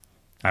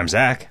I'm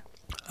Zach.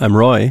 I'm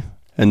Roy,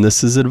 and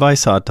this is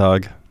Advice Hot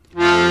Dog.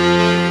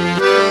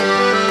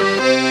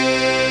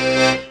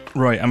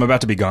 Roy, I'm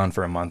about to be gone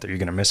for a month. Are you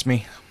going to miss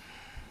me?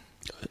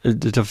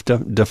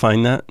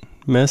 Define that,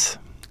 miss?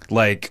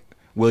 Like,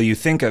 will you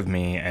think of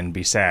me and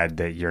be sad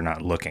that you're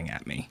not looking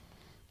at me?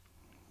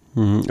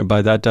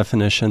 By that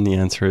definition, the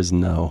answer is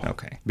no.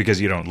 Okay. Because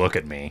you don't look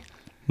at me.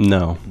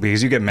 No.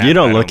 Because you get mad. You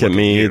don't when I look at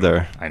me you.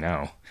 either. I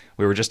know.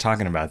 We were just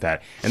talking about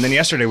that. And then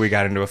yesterday we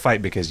got into a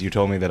fight because you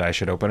told me that I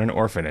should open an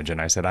orphanage. And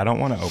I said, I don't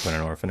want to open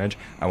an orphanage.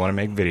 I want to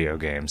make video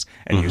games.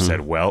 And you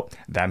said, well,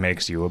 that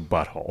makes you a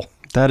butthole.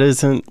 That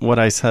isn't what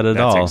I said at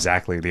all. That's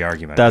exactly the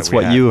argument. That's that we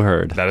what had. you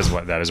heard. That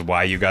is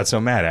why you got so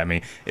mad at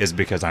me, is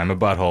because I'm a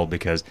butthole,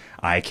 because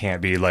I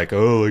can't be like,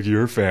 oh, like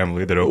your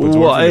family that opens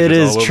Well, orphanages it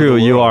is all over true.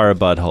 the You world. are a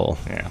butthole.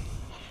 Yeah.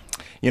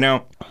 You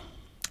know,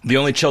 the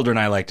only children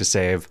I like to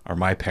save are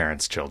my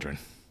parents' children.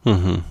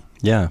 Mm-hmm.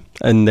 Yeah,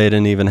 and they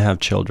didn't even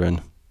have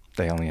children.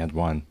 They only had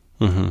one.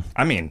 Mm-hmm.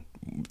 I mean,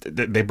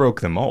 they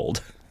broke the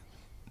mold.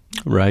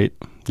 Right.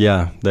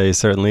 Yeah, they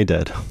certainly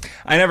did.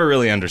 I never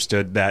really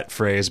understood that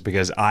phrase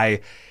because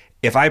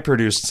if I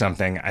produced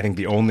something, I think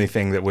the only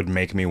thing that would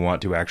make me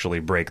want to actually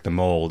break the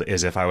mold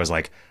is if I was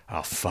like,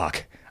 oh,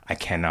 fuck, I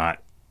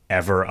cannot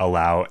ever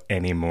allow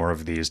any more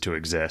of these to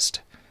exist.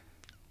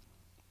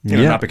 You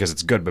know, not because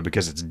it's good, but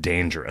because it's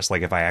dangerous.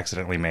 Like if I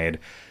accidentally made,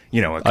 a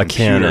computer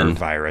cannon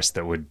virus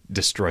that would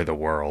destroy the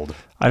world.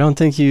 I don't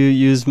think you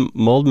use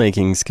mold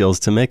making skills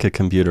to make a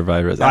computer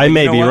virus. I I mean,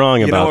 may you know be what? wrong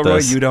you know about what, Roy?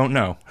 this. You don't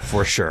know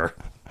for sure.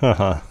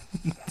 Uh-huh.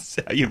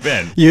 How you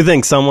been? You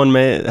think someone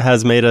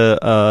has made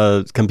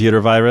a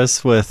computer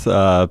virus with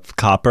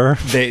copper?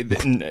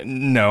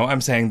 No, I'm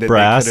saying that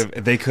Brass?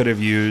 they could have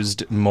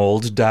used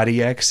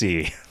mold.exe.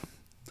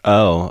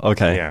 Oh,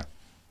 okay. Yeah,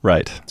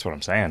 Right. that's what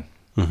I'm saying.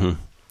 Mm-hmm.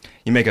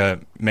 You make a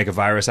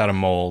virus out of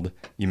mold.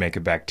 You make a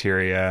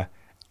bacteria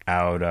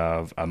out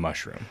of a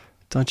mushroom.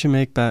 Don't you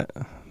make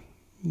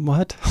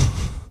what? How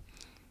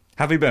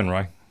have you been,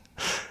 Roy?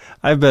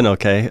 I've been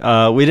okay.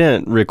 We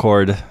didn't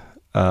record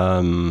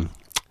on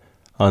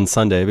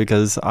Sunday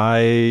because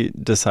I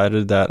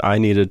decided that I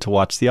needed to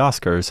watch the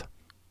Oscars.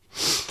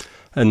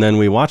 And then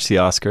we watched the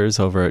Oscars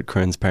over at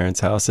Corinne's parents'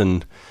 house,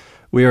 and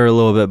we were a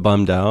little bit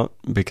bummed out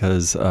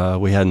because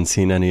we hadn't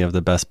seen any of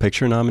the Best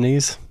Picture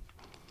nominees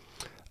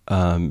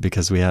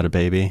because we had a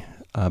baby.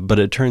 But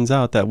it turns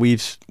out that we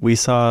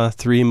saw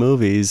 3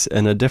 movies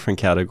in a different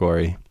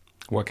category.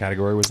 What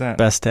category was that?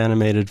 Best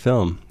Animated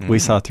Film. Mm-hmm. We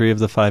saw 3 of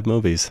the 5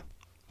 movies.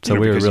 So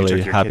we were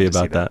really happy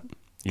about that.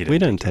 We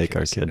didn't take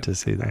our kid to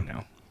see them. I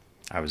know.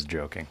 I was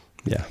joking.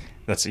 Yeah.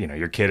 That's,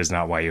 your kid is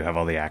not why you have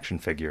all the action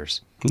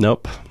figures.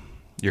 Nope.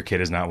 Your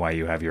kid is not why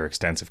you have your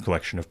extensive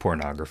collection of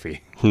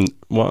pornography.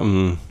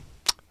 Well,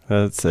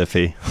 that's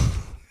iffy.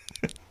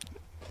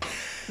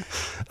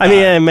 I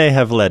mean, it may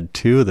have led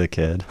to the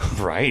kid.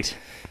 Right.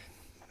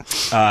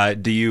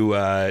 Do you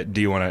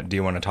want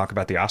to talk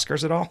about the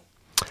Oscars at all?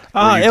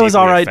 It was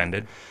all right.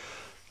 Offended?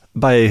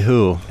 By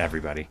who?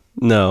 Everybody.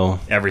 No.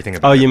 Everything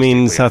about Oh, it you was mean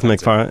deeply Seth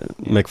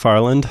offensive.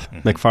 MacFarlane?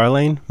 Mm-hmm.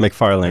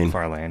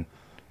 MacFarlane.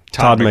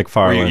 Todd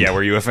McFarlane.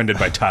 Were you offended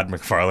by Todd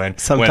McFarlane?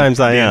 Sometimes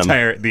I am.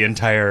 The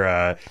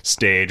entire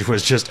stage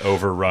was just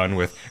overrun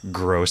with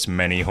gross,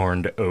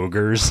 many-horned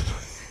ogres.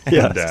 And,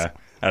 Yes.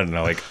 I don't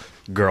know, like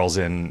girls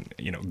in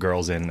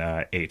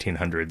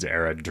 1800s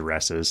era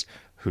dresses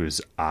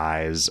whose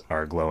eyes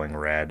are glowing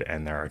red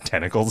and there are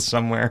tentacles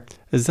somewhere.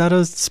 Is that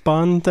a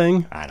Spawn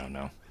thing? I don't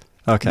know.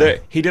 Okay.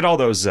 He did all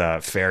those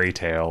fairy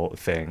tale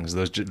things,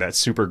 that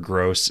super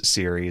gross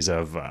series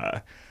of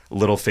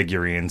little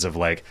figurines of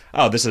like,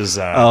 oh, this is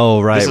right,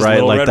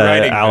 Little like Red the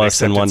Riding Hood, Alice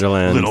except in it's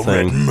Wonderland Little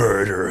thing. Red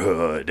Murder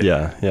Hood.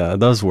 Yeah,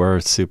 those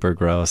were super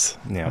gross.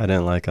 Yeah. I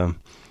didn't like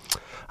them.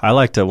 I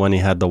liked it when he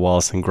had the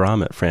Wallace and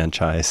Gromit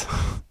franchise,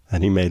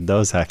 and he made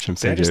those action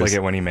See, I figures. just like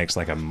it when he makes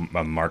like a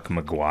Mark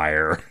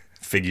McGuire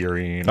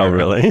figurine. Oh,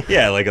 really?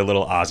 Yeah, like a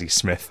little Ozzie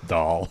Smith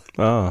doll.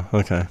 Oh,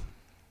 okay.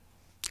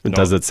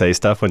 Does it say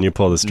stuff when you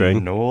pull the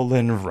string?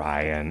 Nolan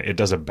Ryan. It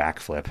does a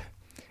backflip.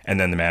 And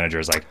then the manager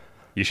is like,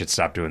 you should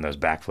stop doing those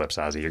backflips,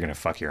 Ozzy. You're going to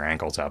fuck your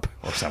ankles up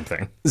or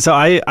something. So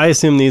I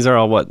assume these are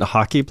all,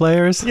 hockey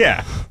players?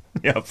 Yeah.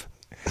 Yep.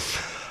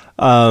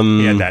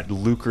 He had that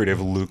lucrative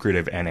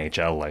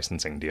NHL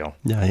licensing deal.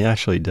 Yeah, he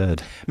actually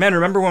did. Man,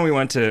 remember when we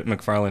went to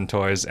McFarlane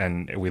Toys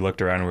and we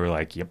looked around and we were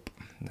like, yep,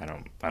 I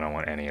don't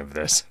want any of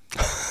this.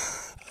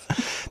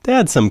 They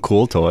had some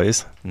cool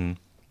toys.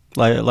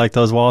 Like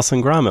those Wallace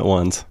and Gromit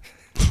ones.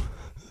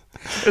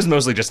 It was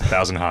mostly just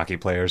 1,000 hockey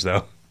players,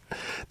 though.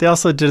 They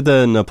also did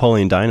the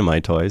Napoleon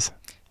Dynamite toys.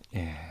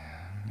 Yeah,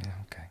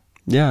 okay.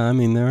 Yeah, I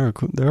mean, they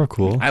were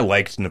cool. I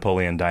liked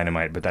Napoleon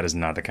Dynamite, but that is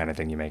not the kind of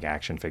thing you make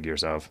action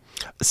figures of.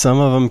 Some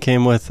of them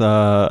came with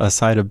a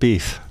side of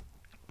beef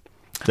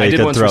that you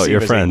could throw at your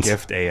friends. I did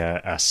once receive as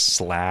a gift a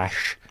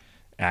Slash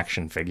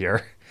action figure.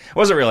 It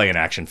wasn't really an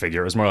action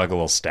figure. It was more like a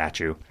little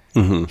statue.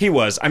 Mm-hmm.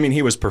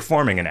 He was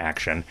performing an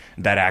action.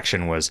 That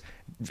action was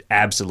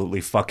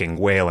absolutely fucking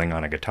wailing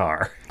on a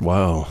guitar.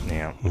 Whoa.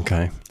 Yeah.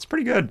 Okay. It's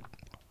pretty good.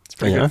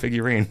 Pretty Yeah? good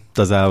figurine.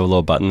 Does it have a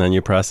little button then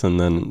you press and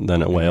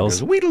then it wails?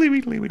 It goes, Weedly,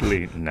 weedly,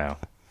 weedly. No.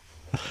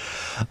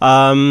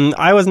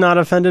 I was not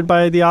offended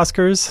by the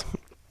Oscars.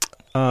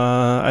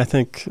 I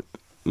think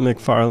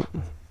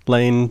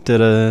McFarlane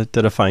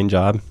did a fine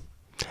job.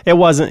 He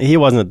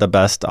wasn't the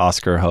best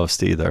Oscar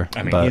host either.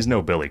 I mean, but he's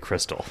no Billy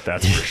Crystal,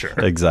 that's for sure.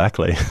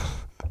 exactly.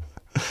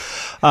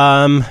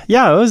 Yeah,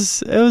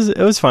 it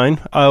was fine.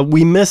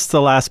 We missed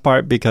the last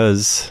part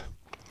because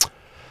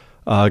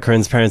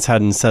Corinne's parents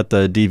hadn't set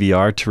the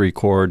DVR to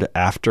record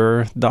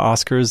after the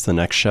Oscars, the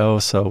next show,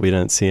 so we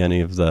didn't see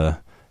any of the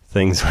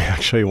things we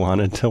actually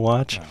wanted to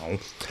watch. No.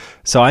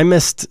 So I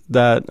missed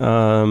that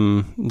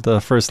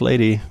the First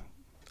Lady,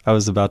 I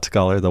was about to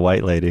call her the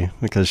White Lady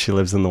because she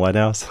lives in the White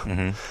House.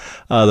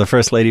 Mm-hmm. The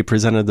First Lady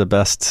presented the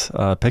Best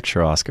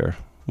Picture Oscar,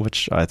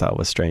 which I thought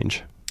was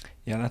strange.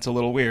 Yeah, that's a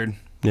little weird.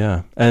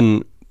 Yeah,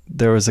 and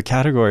there was a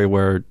category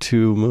where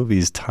two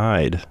movies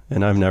tied,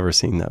 and I've never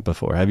seen that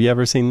before. Have you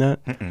ever seen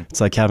that? Mm-mm.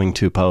 It's like having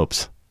two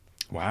popes.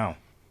 Wow.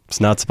 It's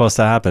not supposed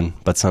to happen,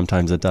 but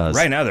sometimes it does.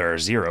 Right now there are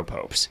 0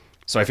 popes.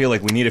 So I feel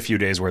like we need a few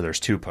days where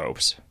there's 2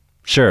 popes.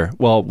 Sure.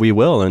 Well, we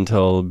will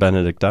until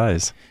Benedict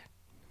dies.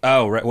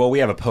 Oh, right. Well, we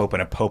have a pope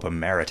and a pope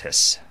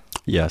emeritus.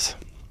 Yes.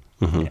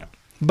 Mm-hmm. Yeah.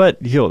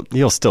 But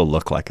he'll still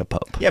look like a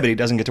pope. Yeah, but he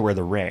doesn't get to wear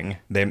the ring.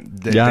 They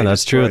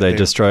That's true. They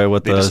destroy it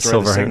with the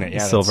silver signet. Yeah,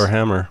 silver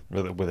hammer.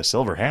 with a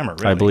silver hammer.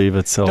 Really. I believe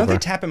it's silver. Don't they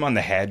tap him on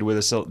the head with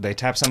a They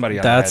tap somebody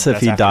on That's the head.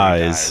 if he after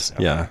dies.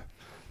 Okay. Yeah.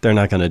 They're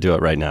not going to do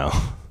it right now.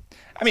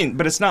 I mean,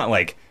 but it's not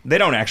like they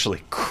don't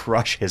actually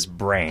crush his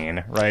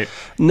brain, right?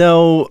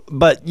 No,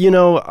 but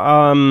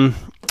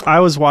I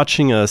was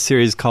watching a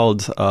series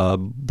called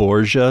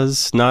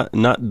Borgias, not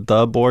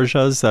the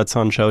Borgias that's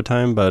on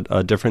Showtime, but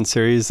a different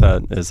series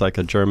that is like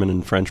a German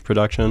and French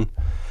production.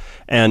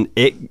 And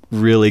it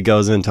really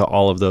goes into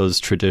all of those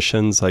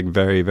traditions, like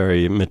very,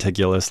 very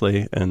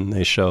meticulously. And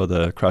they show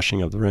the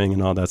crushing of the ring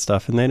and all that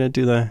stuff. And they didn't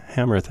do the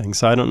hammer thing.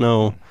 So I don't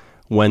know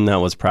when that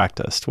was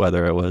practiced,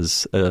 whether it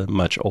was a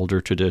much older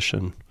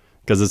tradition,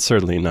 because it's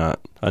certainly not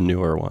a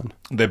newer one.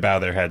 They bow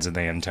their heads and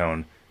they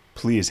intone,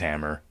 "Please,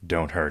 hammer,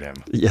 don't hurt him."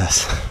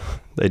 Yes,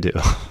 they do.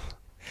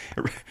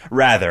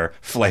 Rather,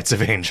 flights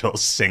of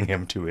angels sing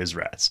him to his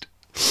rest.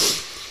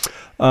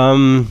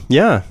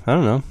 Yeah, I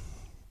don't know.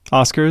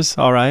 Oscars,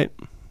 all right.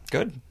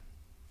 Good.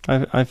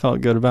 I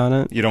felt good about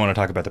it. You don't want to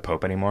talk about the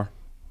Pope anymore?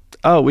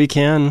 Oh, we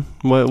can.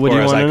 What do you want to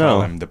know? Or as I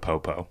call him, the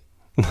Popo.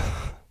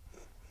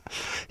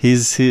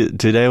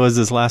 Today was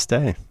his last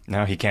day.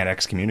 No, he can't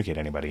excommunicate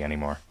anybody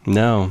anymore.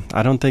 No,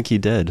 I don't think he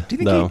did. Do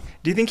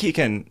you think he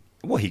can?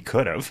 Well, he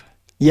could have.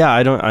 Yeah,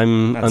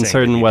 I'm Not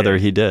uncertain saying whether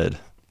did. he did.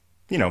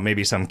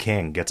 Maybe some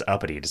king gets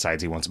uppity,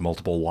 decides he wants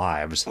multiple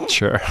wives.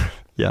 Sure.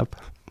 Yep.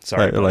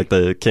 Sorry, like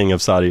the king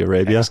of Saudi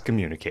Arabia.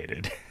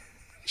 Excommunicated.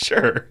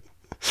 Sure.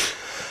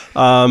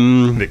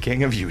 Um, The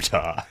king of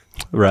Utah.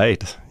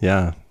 Right.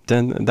 Yeah.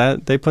 Then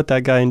they put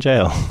that guy in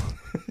jail.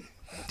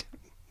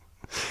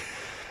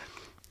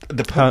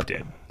 The Pope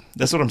did.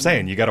 That's what I'm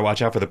saying. You got to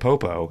watch out for the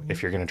Popo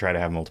if you're going to try to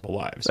have multiple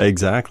wives.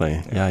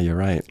 Exactly. Yeah, you're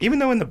right. Even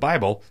though in the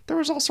Bible, there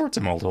was all sorts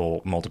of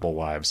multiple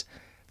wives.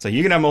 So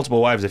you can have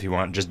multiple wives if you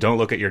want. Just don't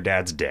look at your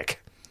dad's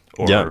dick,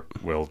 or Yep.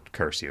 we'll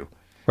curse you.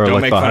 Or don't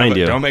look make behind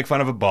you. Don't make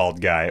fun of a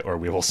bald guy, or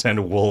we will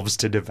send wolves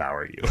to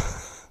devour you.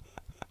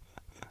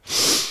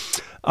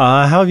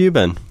 How have you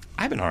been?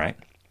 I've been all right.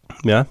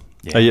 Yeah.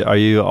 Yeah. Are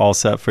you all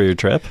set for your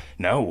trip?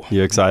 No.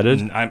 You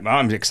excited?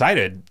 I'm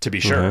excited, to be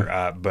sure,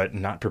 Mm-hmm. but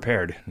not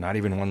prepared. Not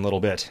even one little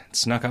bit. It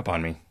snuck up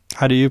on me.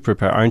 How do you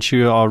prepare? Aren't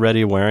you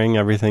already wearing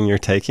everything you're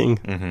taking?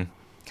 Mm-hmm.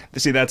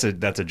 See, that's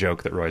a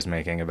joke that Roy's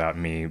making about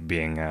me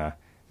being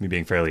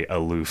fairly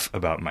aloof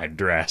about my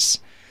dress.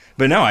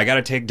 But no, I got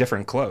to take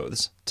different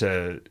clothes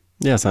to.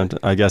 Yes,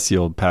 I guess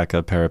you'll pack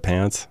a pair of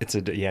pants.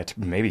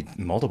 Maybe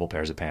multiple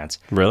pairs of pants.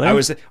 Really? I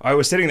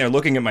was sitting there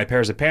looking at my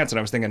pairs of pants, and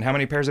I was thinking, how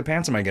many pairs of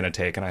pants am I going to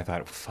take? And I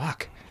thought,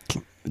 fuck,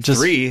 Just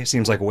 3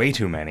 seems like way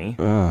too many.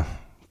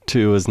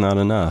 2 is not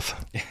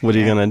enough. What are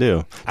you gonna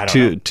do? I don't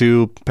know.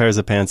 Two pairs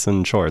of pants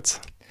and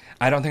shorts.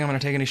 I don't think I'm going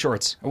to take any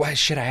shorts. Why,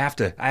 shit, I have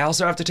to. I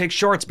also have to take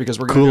shorts because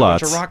we're going to do a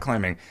bunch of Culottes. rock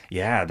climbing.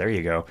 Yeah, there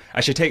you go.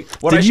 I should take.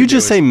 Did you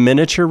just say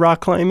miniature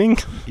rock climbing?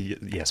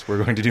 Yes,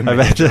 we're going to do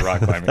miniature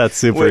rock climbing. That's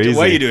super What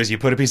easy. you do is you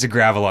put a piece of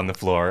gravel on the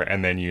floor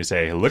and then you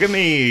say, "Look at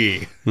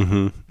me."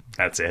 Mm-hmm.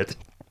 That's it.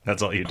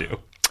 That's all you do.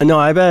 No,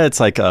 I bet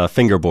it's like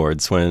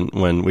fingerboards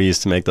when we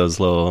used to make those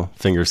little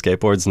finger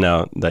skateboards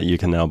now that you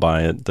can now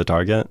buy at the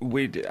Target.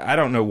 I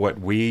don't know what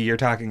you're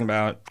talking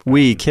about.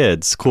 We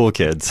kids, cool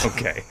kids.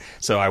 Okay,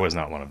 so I was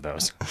not one of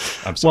those.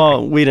 I'm sorry.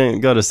 Well, we didn't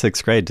go to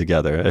 6th grade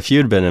together. If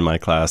you'd been in my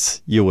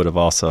class, you would have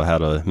also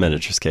had a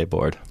miniature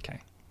skateboard. Okay.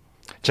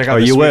 Check out Or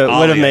the you sweet would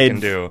ollie have I made can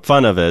do.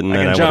 fun of it, and I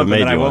then can I would jump have and made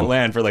then I you won't one.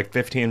 land for like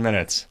 15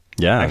 minutes.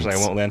 Yeah, Actually, I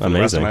it's won't land for the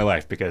rest of amazing. my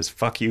life because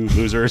fuck you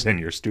losers and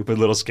your stupid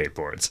little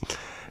skateboards.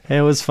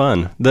 It was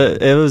fun.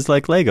 It was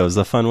like Legos.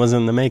 The fun was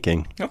in the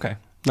making, Okay.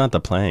 not the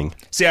playing.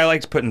 See, I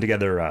liked putting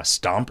together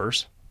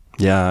stompers.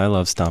 Yeah, I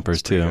love stompers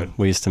pretty too. good.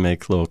 We used to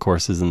make little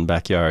courses in the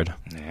backyard.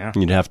 Yeah.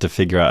 You'd have to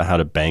figure out how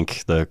to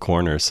bank the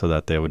corners so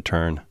that they would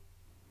turn.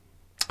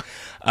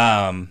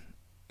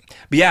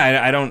 But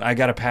yeah, I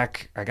gotta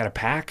pack,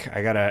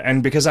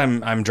 and because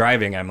I'm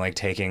driving, I'm like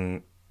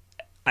taking,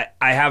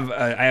 I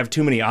have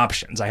too many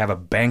options. I have a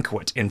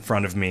banquet in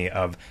front of me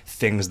of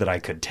things that I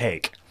could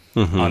take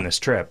on this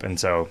trip. And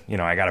so,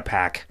 I gotta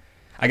pack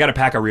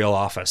a real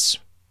office.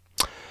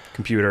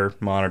 Computer,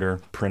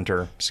 monitor,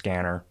 printer,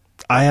 scanner.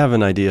 I have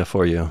an idea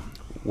for you.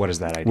 What is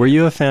that idea? Were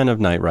you a fan of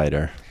Knight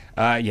Rider?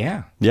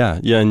 Yeah. Yeah,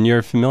 and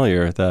you're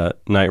familiar that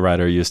Knight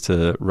Rider used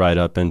to ride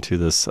up into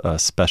this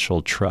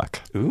special truck.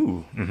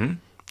 Ooh. Mm-hmm.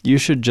 You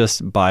should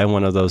just buy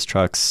one of those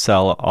trucks,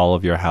 sell all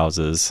of your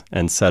houses,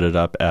 and set it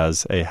up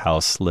as a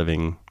house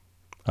living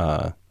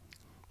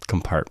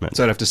compartment.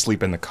 So I'd have to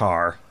sleep in the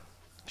car.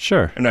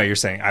 Sure. No, you're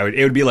saying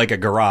it would be like a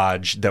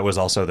garage that was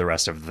also the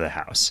rest of the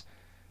house.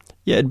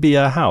 Yeah, it'd be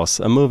a house,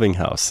 a moving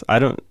house.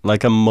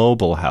 Like a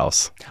mobile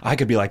house. I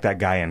could be like that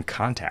guy in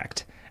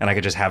Contact, and I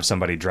could just have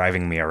somebody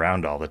driving me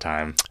around all the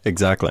time.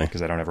 Exactly.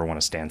 Because I don't ever want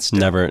to stand still.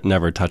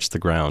 Never touch the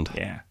ground.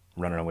 Yeah,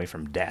 running away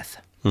from death.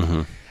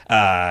 Mm-hmm.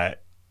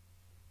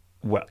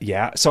 Well,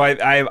 yeah. So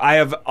I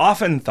have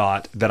often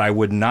thought that I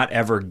would not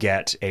ever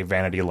get a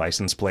vanity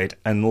license plate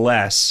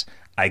unless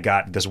I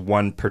got this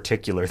one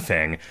particular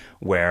thing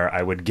where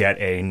I would get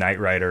a Knight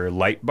Rider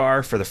light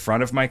bar for the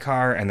front of my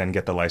car and then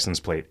get the license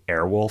plate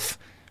Airwolf,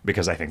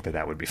 because I think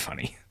that would be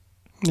funny.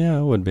 Yeah,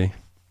 it would be.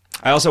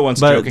 I also once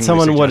But jokingly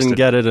someone wouldn't suggested-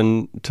 get it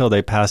until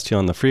they passed you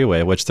on the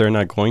freeway, which they're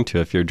not going to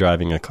if you're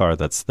driving a car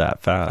that's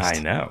that fast. I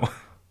know.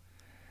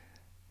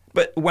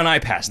 But when I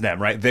pass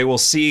them, right, they will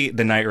see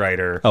the Knight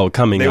Rider. Oh,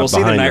 coming They up will see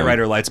the behind Knight them.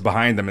 Rider lights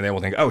behind them, and they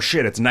will think, "Oh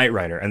shit, it's Knight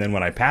Rider." And then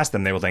when I pass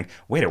them, they will think,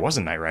 "Wait, it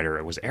wasn't Knight Rider;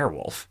 it was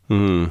Airwolf."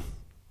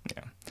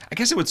 Yeah, I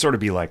guess it would sort of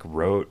be like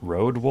Road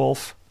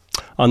Wolf.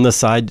 On the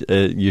side,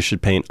 you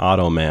should paint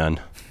Automan.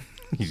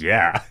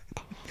 Yeah,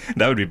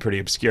 that would be pretty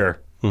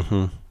obscure.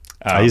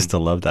 I used to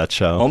love that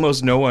show.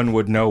 Almost no one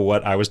would know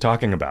what I was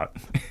talking about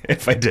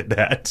if I did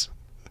that.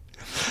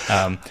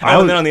 And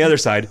then on the other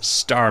side,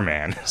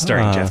 Starman,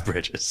 starring Jeff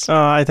Bridges.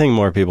 I think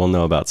more people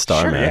know about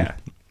Starman. Sure, yeah.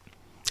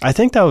 I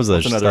think that was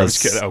Another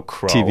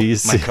Crow.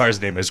 TV My car's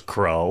name is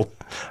Crow.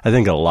 I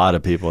think a lot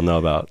of people know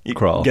about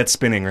Kroll. Get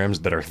spinning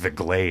rims that are the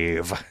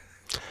glaive.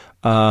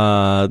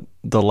 The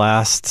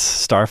Last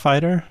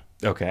Starfighter,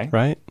 Okay.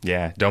 right?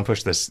 Yeah. Don't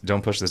push this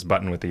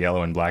button with the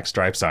yellow and black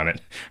stripes on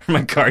it.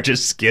 My car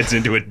just skids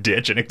into a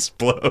ditch and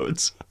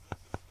explodes.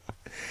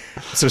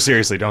 So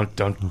seriously, don't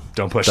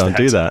push that. Don't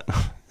do that.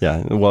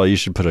 Yeah. Well, you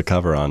should put a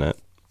cover on it.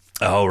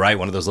 Oh, right.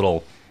 One of those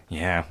little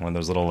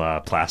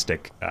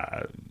plastic,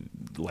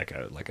 like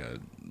a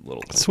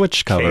little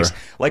Switch cover. case.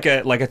 Like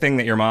a thing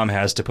that your mom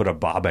has to put a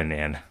bobbin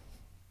in.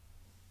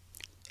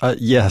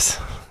 Yes.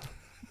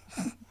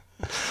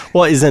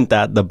 Well, isn't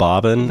that the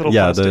bobbin? Little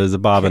Yeah, plastic the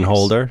bobbin case.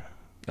 holder.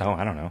 Oh,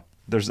 I don't know.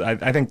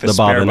 I think the The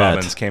spare bobbinette.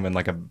 bobbins came in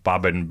like a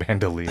bobbin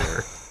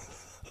bandolier.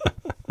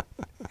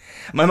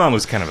 My mom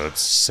was kind of a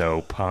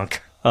sew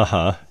punk.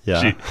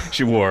 Yeah.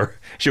 She wore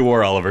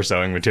all of her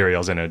sewing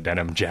materials in a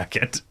denim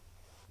jacket.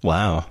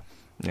 Wow.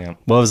 Yeah.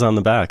 What was on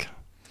the back?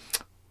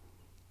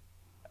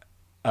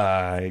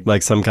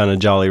 Like some kind of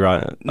Jolly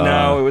Roger.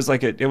 No, it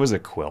was a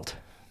quilt.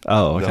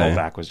 Oh, The whole okay.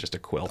 back was just a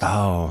quilt.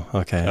 Oh,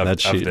 okay. of-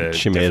 That of the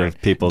she made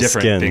of people's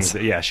different skins.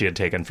 things that, she had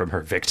taken from her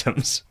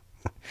victims.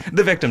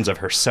 The victims of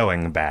her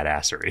sewing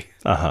badassery.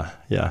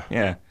 Yeah.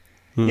 Yeah.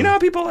 You know,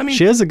 people, I mean,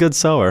 She is a good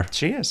sewer.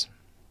 she is.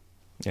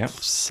 Yeah.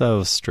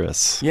 So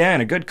stress. Yeah,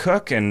 and a good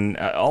cook and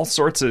all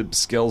sorts of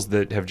skills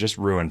that have just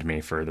ruined me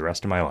for the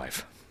rest of my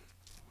life.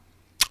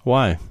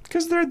 Why?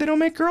 Because they don't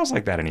make girls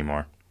like that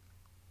anymore.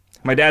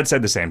 My dad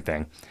said the same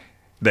thing.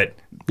 That,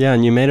 Yeah,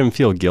 and you made him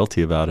feel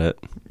guilty about it.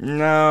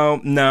 no,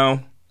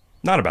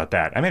 not about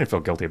that. I made him feel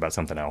guilty about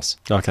something else.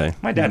 Okay.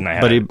 My dad and I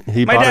had But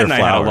he my bought dad her and I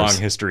had a flowers.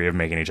 long history of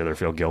making each other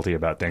feel guilty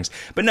about things.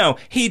 But no,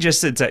 he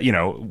just said,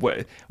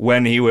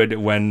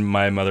 when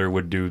my mother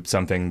would do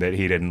something that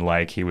he didn't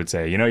like, he would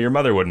say, your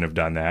mother wouldn't have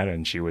done that,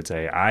 and she would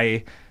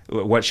say,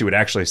 what she would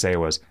actually say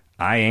was,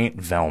 I ain't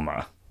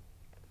Velma.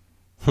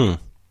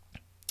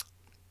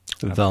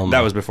 Velma.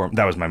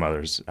 That was my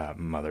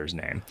mother's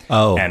name.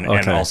 Oh, and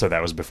okay. also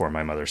that was before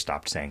my mother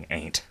stopped saying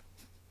ain't.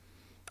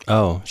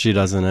 Oh, she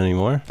doesn't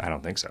anymore? I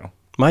don't think so.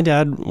 My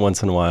dad,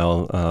 once in a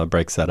while,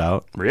 breaks that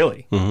out.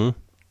 Really?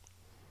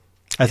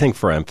 I think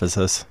for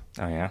emphasis.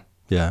 Oh yeah.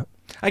 Yeah.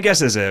 I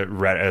guess as a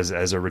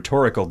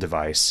rhetorical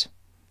device,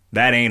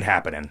 that ain't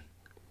happening.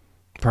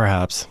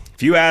 Perhaps.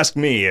 If you ask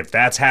me if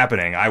that's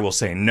happening, I will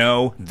say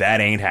no, that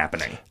ain't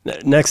happening.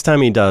 Next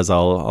time he does,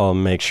 I'll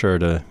make sure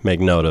to make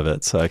note of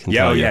it so I can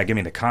Yeah, tell you. give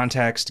me the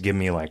context. Give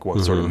me like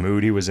what sort of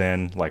mood he was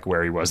in, like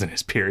where he was in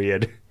his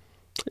period.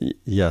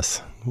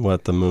 Yes,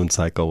 what the moon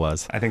cycle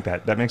was. I think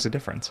that makes a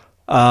difference.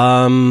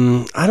 I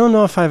don't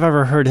know if I've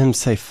ever heard him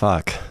say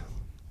fuck.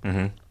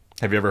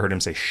 Have you ever heard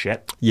him say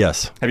shit?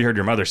 Yes. Have you heard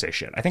your mother say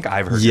shit? I think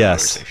I've heard your mother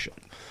Yes. say shit.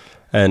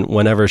 And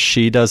whenever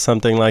she does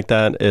something like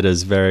that, it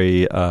is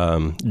very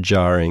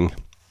jarring.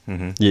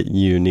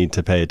 You need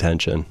to pay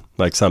attention.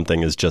 Like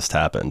something has just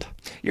happened.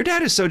 Your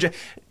dad is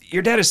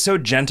so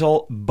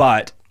gentle,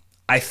 but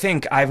I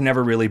think I've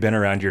never really been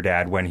around your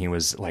dad when he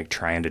was like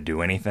trying to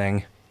do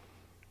anything.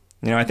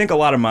 You know, I think a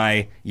lot of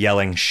my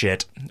yelling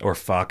shit or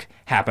fuck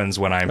happens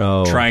when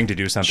I'm trying to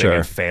do something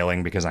and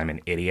failing because I'm an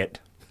idiot.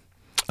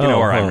 You know,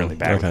 or I'm really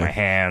bad with my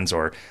hands,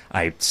 or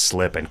I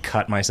slip and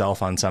cut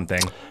myself on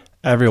something.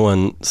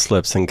 Everyone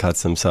slips and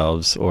cuts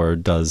themselves or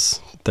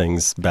does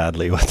things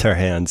badly with their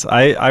hands.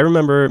 I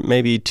remember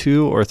maybe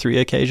 2 or 3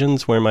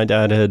 occasions where my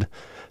dad had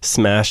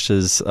smashed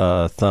his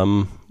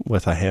thumb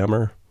with a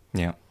hammer.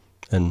 Yeah.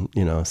 And,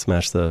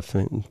 smashed the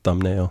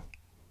thumbnail.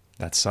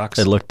 That sucks.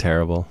 It looked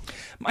terrible.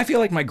 I feel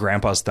like my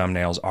grandpa's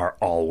thumbnails are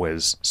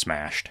always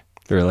smashed.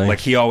 Really? Like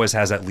he always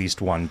has at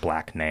least one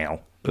black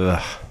nail.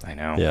 Ugh. I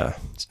know. Yeah.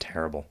 It's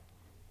terrible.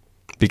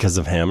 Because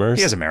of hammers?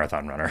 He is a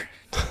marathon runner.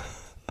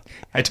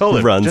 I told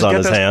him. Runs on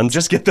his hands?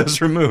 Just get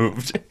those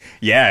removed.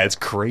 Yeah, it's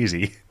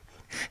crazy.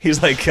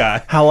 He's like...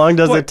 how long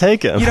does it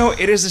take him? You know,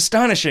 it is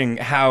astonishing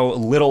how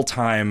little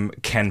time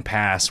can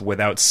pass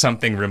without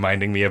something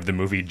reminding me of the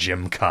movie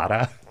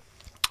Gymkata.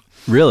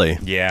 Really?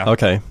 Yeah.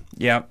 Okay.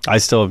 Yeah. I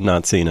still have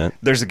not seen it.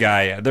 There's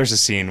a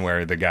scene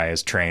where the guy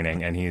is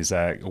training and he's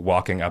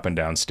walking up and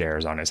down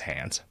stairs on his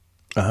hands.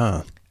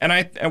 Uh-huh. And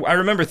I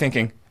remember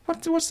thinking,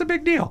 what's the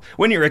big deal?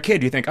 When you're a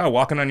kid, you think, oh,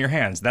 walking on your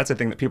hands. That's a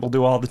thing that people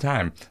do all the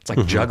time. It's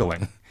like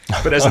juggling.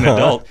 But as an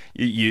adult,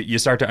 you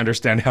start to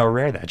understand how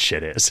rare that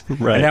shit is.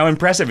 Right. And how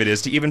impressive it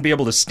is to even be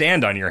able to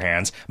stand on your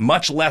hands,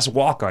 much less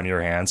walk on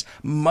your hands,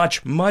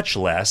 much, much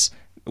less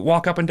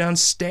walk up and down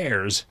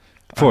stairs.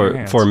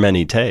 For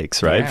many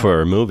takes, right? Yeah.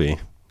 For a movie.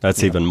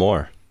 That's even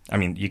more. I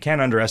mean, you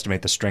can't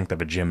underestimate the strength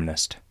of a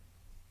gymnast.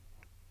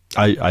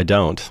 I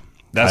don't.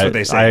 That's what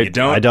they say.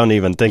 I don't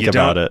even think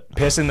about it.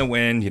 Piss in the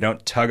wind, you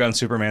don't tug on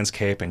Superman's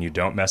cape, and you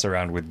don't mess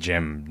around with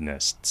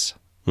gymnasts.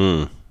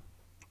 All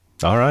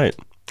right.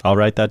 I'll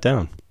write that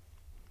down.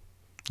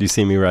 You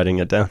see me writing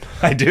it down?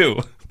 I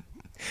do.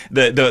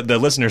 The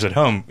listeners at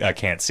home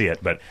can't see it,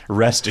 but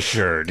rest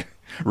assured,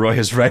 Roy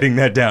is writing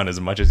that down as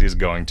much as he's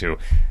going to.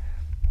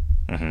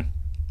 Mm-hmm.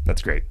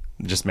 That's great.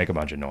 Just make a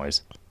bunch of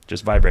noise.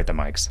 Just vibrate the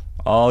mics.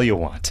 All you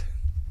want.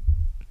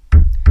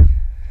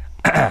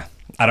 I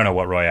don't know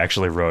what Roy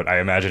actually wrote. I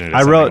imagine it is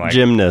I wrote like,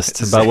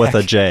 gymnast, but with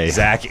a J.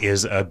 Zach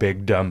is a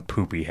big dumb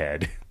poopy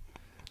head.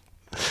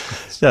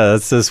 Yeah,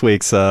 that's this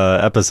week's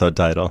episode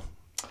title.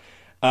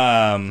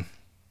 Yeah.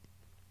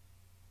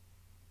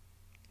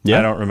 Yeah.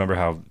 I don't remember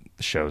how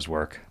shows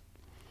work.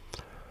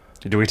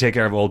 Do we take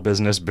care of old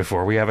business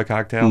before we have a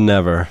cocktail?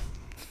 Never.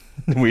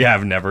 We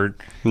have never.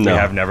 No. We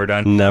have never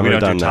done. Never we don't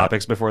done do that.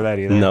 topics before that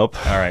either. Nope.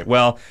 All right.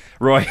 Well,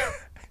 Roy,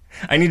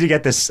 I need to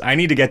get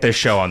this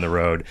show on the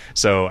road.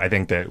 So I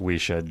think that we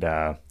should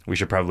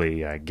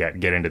probably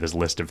get into this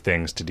list of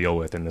things to deal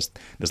with and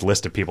this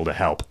list of people to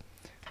help.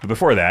 But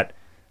before that,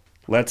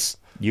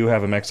 you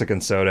have a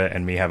Mexican soda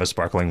and me have a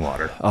sparkling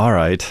water. All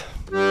right.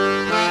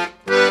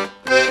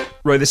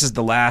 Roy, this is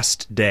the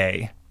last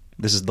day.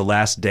 This is the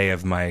last day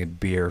of my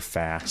beer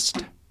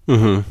fast.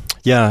 Mm-hmm.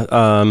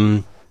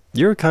 Yeah.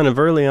 You're kind of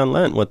early on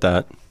Lent with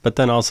that, but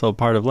then also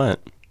part of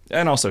Lent.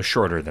 And also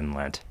shorter than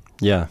Lent.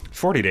 Yeah.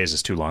 40 days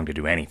is too long to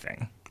do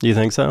anything. You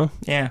think so?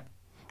 Yeah.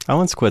 I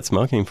once quit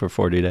smoking for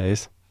 40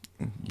 days.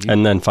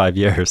 And then 5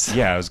 years.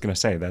 Yeah, I was going to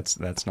say, that's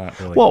not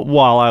really... Well,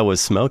 while I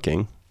was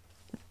smoking.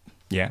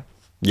 Yeah.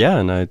 Yeah,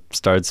 and I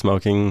started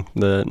smoking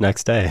the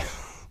next day.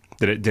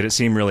 Did it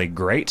seem really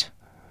great?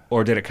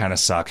 Or did it kind of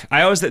suck?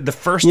 I always, the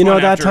first You know,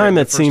 one that after, time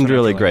the it first seemed one after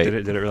really Lent, great.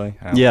 Did it really?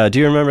 Oh. Yeah, do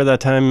you remember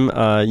that time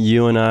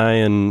you and I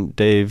and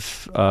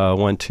Dave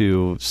went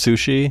to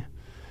sushi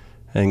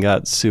and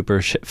got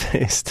super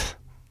shit-faced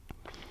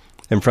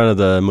in front of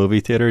the movie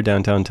theater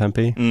downtown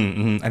Tempe?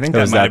 Mm-hmm. I think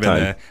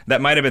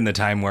that might have been the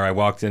time where I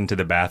walked into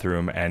the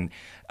bathroom and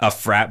a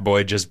frat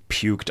boy just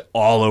puked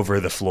all over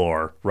the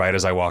floor right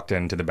as I walked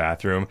into the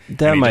bathroom.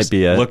 That and he might just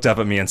be it. Looked up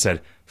at me and said,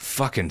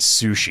 "Fucking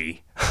sushi,"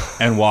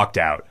 and walked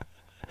out.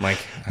 I'm like,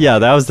 Yeah,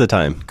 that was the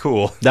time.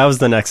 cool. That was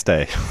the next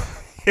day.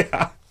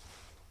 Yeah.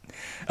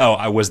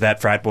 Oh, was that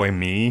frat boy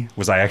me?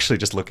 Was I actually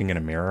just looking in a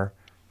mirror?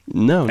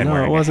 No, And it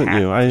wearing a wasn't hat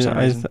you. for some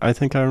reason? I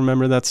think I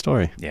remember that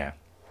story. Yeah.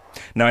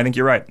 No, I think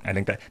you're right. I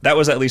think that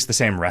was at least the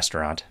same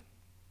restaurant.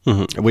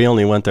 Mm-hmm. We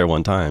only went there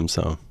one time,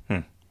 so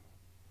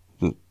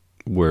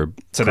we're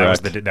So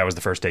correct. that was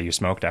the first day you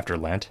smoked after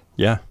Lent.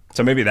 Yeah,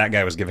 So maybe that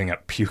guy was giving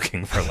up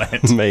puking for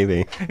Lent.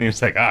 maybe. And he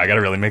was like, I got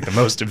to really make the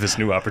most of this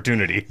new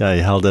opportunity. Yeah,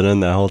 he held it in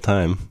that whole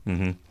time.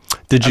 Mm-hmm.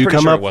 Did I'm you pretty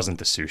come sure up it wasn't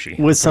the sushi. with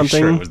I'm pretty something?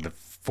 Sure it was the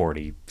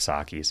 40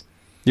 sakis.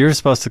 You were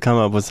supposed to come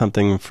up with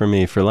something for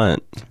me for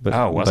Lent, but,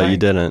 Was but I? you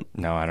didn't.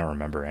 No, I don't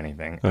remember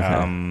anything. Okay.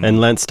 And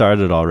Lent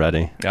started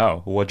already.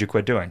 Oh, what'd you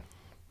quit doing?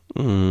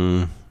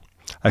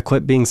 I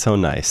quit being so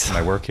nice.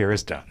 My work here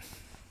is done.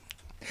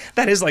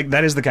 That is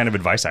the kind of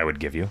advice I would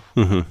give you.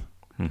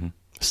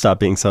 Stop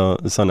being so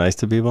nice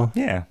to people.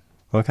 Yeah.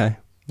 Okay.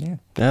 Yeah.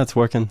 Yeah, it's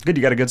working. Good.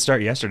 You got a good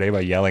start yesterday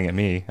by yelling at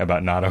me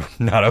about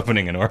not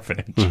opening an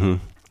orphanage.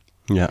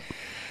 Yeah,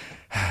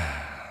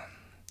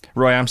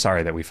 Roy, I'm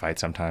sorry that we fight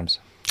sometimes.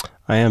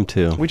 I am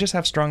too. We just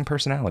have strong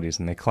personalities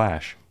and they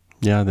clash.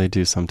 Yeah, they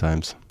do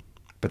sometimes.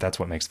 But that's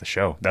what makes the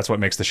show. That's what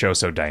makes the show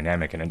so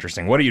dynamic and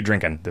interesting. What are you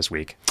drinking this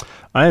week?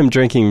 I am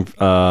drinking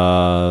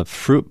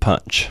fruit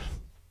punch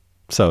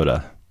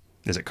soda.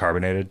 Is it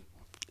carbonated?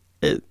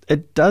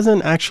 It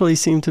doesn't actually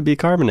seem to be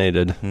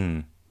carbonated,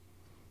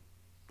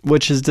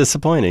 which is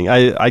disappointing.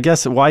 I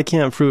guess why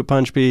can't fruit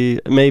punch be?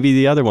 Maybe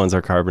the other ones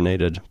are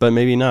carbonated, but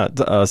maybe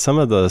not. Some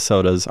of the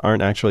sodas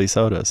aren't actually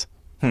sodas.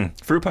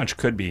 Fruit punch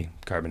could be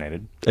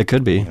carbonated. It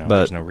could be, but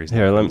there's no reason.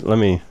 Here, let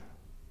me.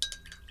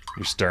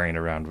 You're stirring it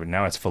around.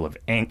 Now it's full of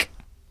ink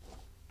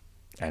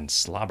and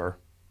slobber.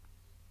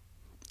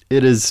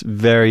 It is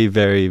very,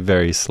 very,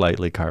 very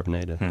slightly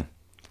carbonated.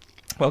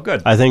 Well,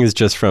 good. I think it's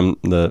just from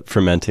the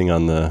fermenting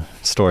on the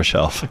store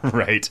shelf.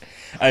 Right.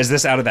 Is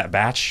this out of that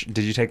batch?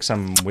 Did you take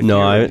some with you?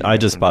 No, or did you I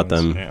have just some bought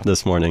things? them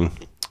this morning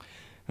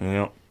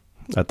Yeah.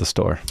 at the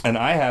store. And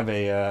I have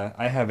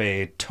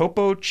a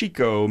Topo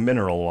Chico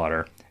mineral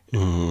water.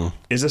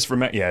 Is this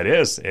from? Yeah, it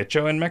is.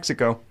 Hecho in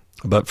Mexico.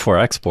 But for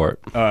export,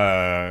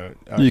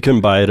 you can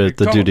buy it at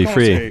the duty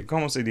free.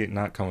 ¿Cómo se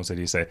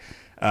dice?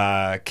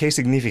 ¿Qué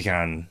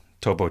significan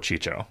Topo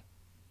Chico?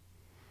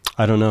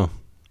 I don't know.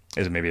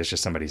 Maybe it's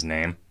just somebody's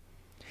name.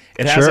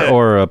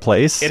 Or a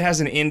place. It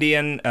has an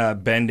Indian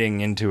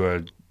bending into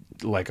a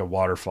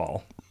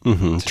waterfall.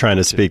 Trying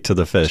to speak to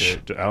the fish.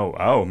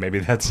 Maybe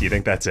you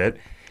think that's it?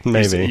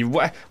 Maybe.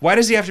 Why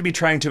does he have to be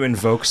trying to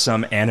invoke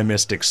some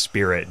animistic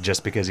spirit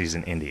just because he's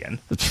an Indian?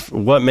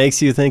 What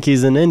makes you think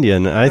he's an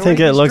Indian? I think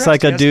it looks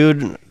like a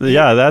dude.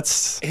 Yeah,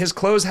 that's his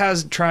clothes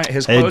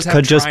it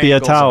could just be a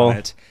towel,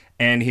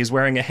 and he's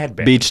wearing a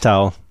headband. Beach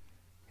towel.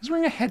 He's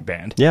wearing a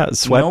headband. Yeah,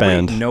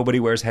 sweatband. Nobody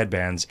wears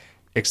headbands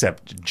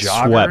except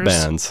joggers.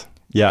 Sweatbands.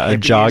 Yeah, a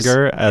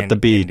jogger at the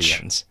beach.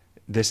 Indians.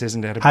 This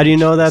isn't at a beach. How do you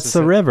know that's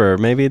the river?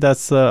 Maybe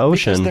that's the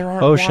ocean.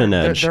 Ocean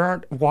edge. There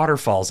aren't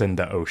waterfalls in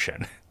the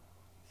ocean.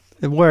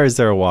 Where is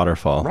there a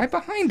waterfall? Right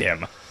behind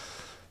him.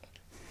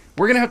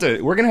 We're gonna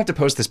have to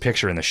post this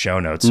picture in the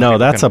show notes. No,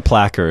 that's a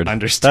placard.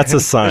 That's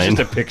a sign. It's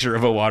just a picture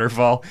of a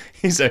waterfall.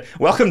 He said,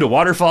 "Welcome to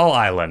Waterfall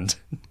Island."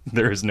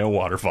 There is no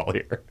waterfall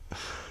here.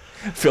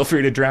 Feel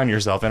free to drown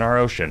yourself in our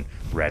ocean,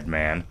 Red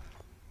Man.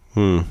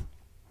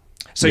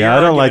 So yeah, I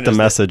don't like the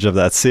message of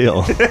that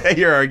seal.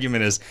 Your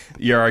argument is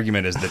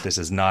that this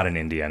is not an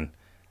Indian.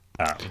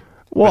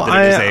 Well,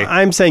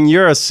 I'm saying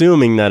you're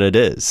assuming that it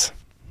is.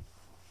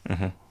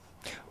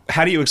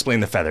 How do you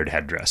explain the feathered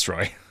headdress,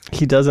 Roy?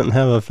 He doesn't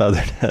have a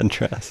feathered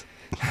headdress.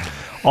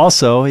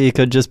 Also, he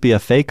could just be a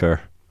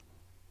faker.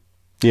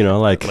 You know,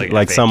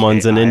 like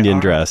someone's an Indian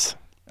dress.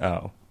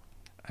 Oh,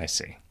 I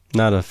see.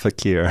 Not a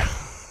fakir.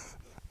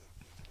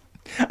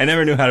 I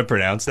never knew how to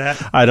pronounce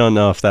that. I don't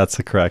know if that's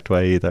the correct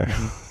way either.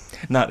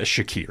 Not a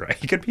Shakira.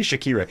 He could be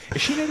Shakira.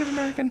 Is she Native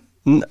American?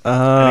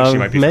 I think she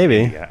might be maybe.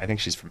 From India. I think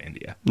she's from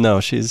India.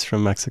 No, she's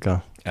from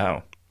Mexico.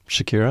 Oh.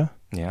 Shakira?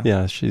 Yeah.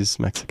 Yeah, she's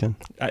Mexican.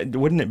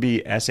 Wouldn't it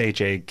be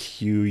Shaquira?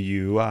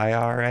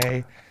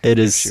 It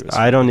is.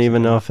 I don't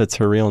even know if it's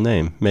her real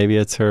name. Maybe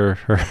it's her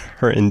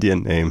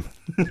Indian name.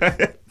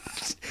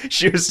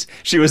 She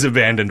was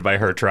abandoned by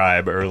her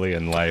tribe early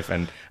in life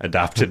and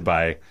adopted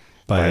by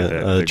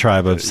a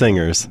tribe of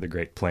singers. The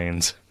Great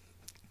Plains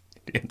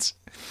Indians.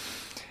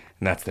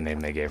 And that's the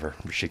name they gave her,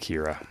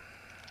 Shakira.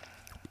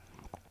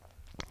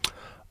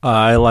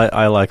 I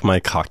like my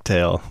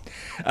cocktail.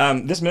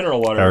 This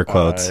mineral water Air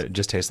quotes.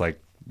 Just tastes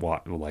like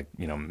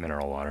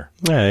mineral water.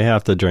 Yeah, you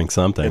have to drink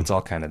something. It's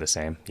all kind of the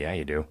same. Yeah,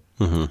 you do.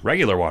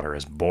 Regular water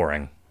is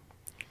boring.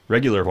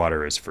 Regular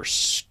water is for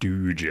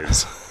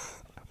stooges.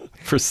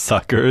 For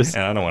suckers.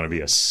 And I don't want to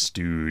be a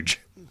stooge.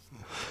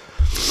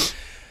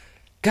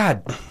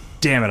 God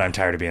damn it, I'm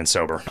tired of being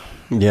sober.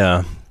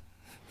 Yeah.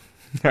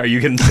 Are you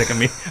getting sick of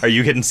me? Are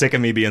you getting sick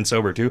of me being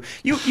sober too?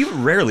 You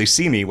rarely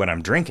see me when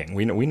I'm drinking.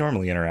 We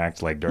normally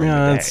interact like during the day.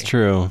 Yeah, that's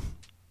true.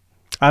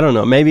 I don't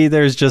know. Maybe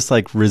there's just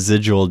like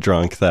residual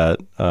drunk that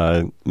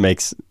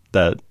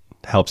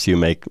helps you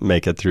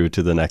make it through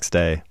to the next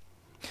day.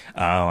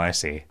 Oh, I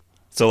see.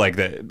 So like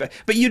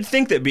but you'd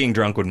think that being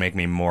drunk would make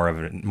me more of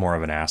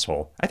an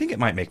asshole. I think it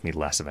might make me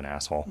less of an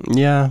asshole.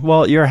 Yeah,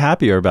 well, you're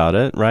happier about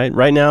it, right?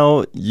 Right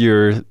now,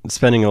 you're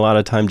spending a lot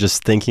of time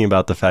just thinking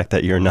about the fact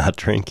that you're not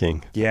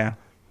drinking. Yeah.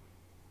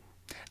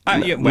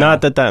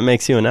 Not that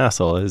makes you an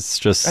asshole. It's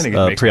just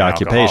a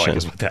preoccupation.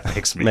 Is what that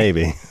makes me.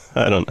 Maybe.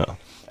 I don't know.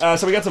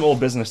 So we got some old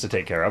business to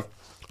take care of.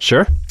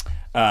 Sure.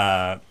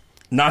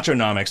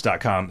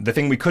 Nachonomics.com. The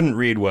thing we couldn't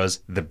read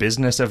was The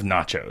Business of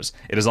Nachos.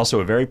 It is also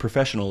a very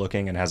professional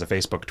looking and has a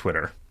Facebook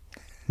Twitter.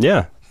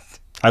 Yeah.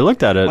 I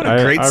looked at it. What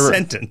a great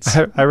sentence.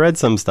 I read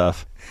some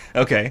stuff.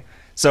 Okay.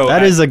 So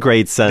that is a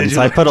great sentence.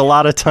 I put a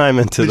lot of time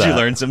into that. Did you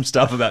learn some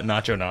stuff about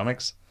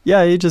Nachonomics?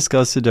 Yeah, he just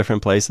goes to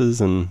different places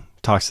and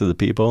talks to the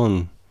people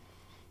and,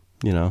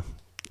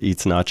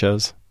 eats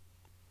nachos.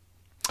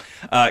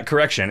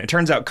 Correction. It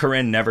turns out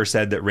Corinne never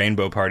said that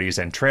rainbow parties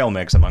and trail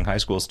mix among high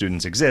school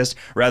students exist.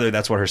 Rather,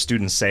 that's what her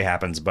students say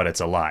happens, but it's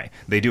a lie.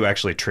 They do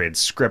actually trade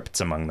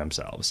scripts among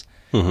themselves.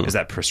 Is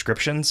that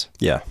prescriptions?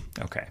 Yeah.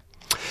 Okay.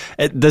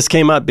 This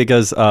came up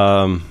because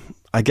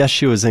I guess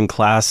she was in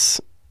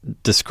class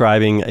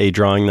describing a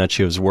drawing that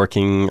she was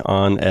working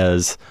on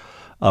as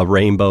a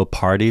rainbow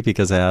party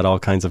because it had all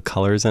kinds of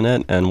colors in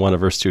it. And one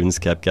of her students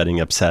kept getting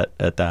upset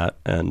at that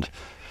and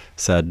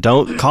said,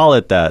 "Don't call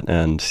it that."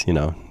 And,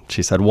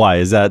 she said, "Why?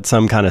 Is that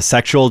some kind of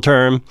sexual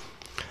term?"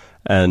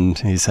 And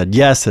he said,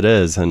 "Yes, it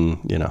is." And,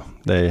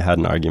 they had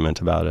an argument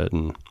about it.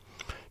 And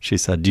she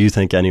said, "Do you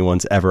think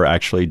anyone's ever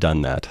actually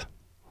done that?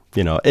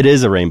 It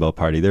is a rainbow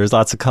party. There's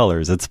lots of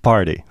colors. It's a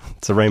party.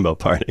 It's a rainbow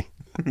party."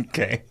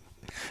 Okay.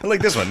 I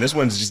like this one. This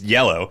one's just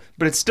yellow,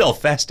 but it's still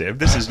festive.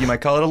 This is, you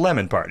might call it a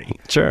lemon party.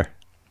 Sure.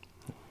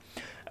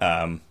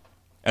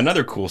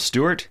 Another cool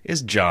Stewart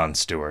is Jon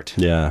Stewart.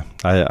 Yeah,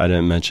 I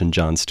didn't mention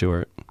Jon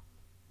Stewart.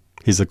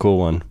 He's a cool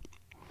one.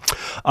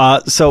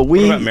 What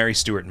about Mary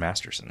Stuart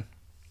Masterson?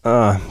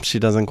 She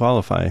doesn't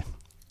qualify.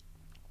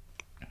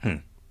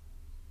 I'm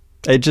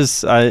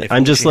just She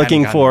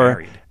looking hadn't gotten for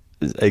married.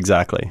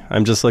 exactly.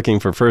 I'm just looking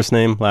for first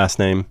name, last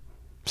name,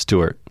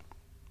 Stewart.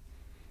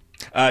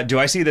 Do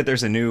I see that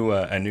there's a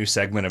new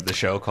segment of the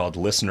show called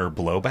Listener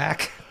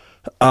Blowback?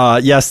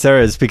 Yes, there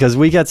is, because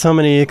we get so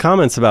many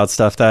comments about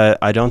stuff that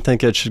I don't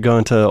think it should go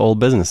into old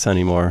business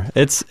anymore.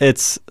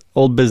 It's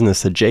old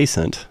business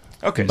adjacent.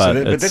 Okay,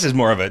 but this is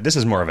more of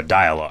a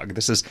dialogue.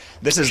 This is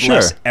Sure.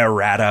 less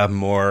errata,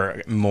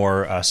 more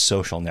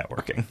social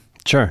networking.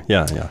 Sure.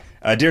 Yeah.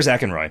 Dear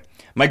Zach and Roy,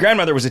 my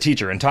grandmother was a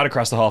teacher and taught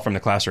across the hall from the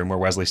classroom where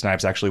Wesley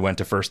Snipes actually went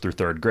to 1st through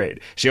 3rd grade.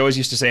 She always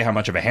used to say how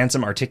much of a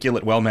handsome,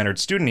 articulate, well-mannered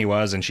student he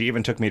was, and she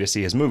even took me to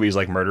see his movies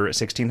like Murder at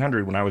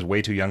 1600 when I was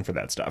way too young for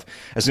that stuff.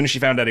 As soon as she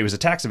found out he was a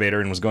tax evader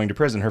and was going to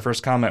prison, her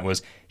first comment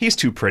was, "He's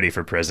too pretty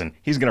for prison.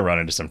 He's going to run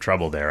into some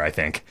trouble there, I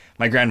think.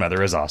 My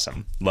grandmother is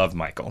awesome. Love,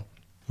 Michael."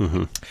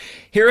 Mm-hmm.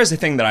 Here is a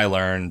thing that I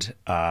learned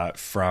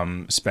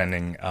from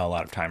spending a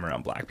lot of time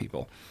around black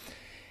people.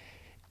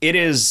 It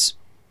is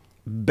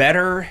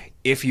better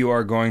if you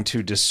are going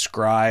to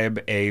describe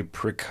a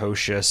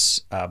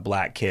precocious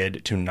black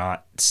kid to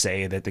not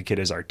say that the kid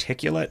is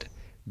articulate,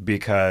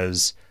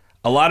 because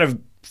a lot of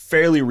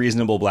fairly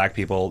reasonable black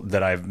people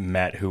that I've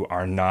met who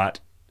are not,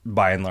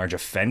 by and large,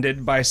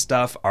 offended by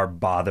stuff are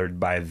bothered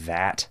by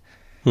that.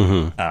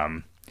 Mm-hmm.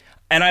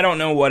 And I don't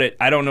know what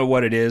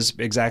it is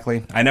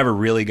exactly. I never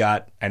really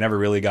got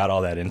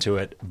all that into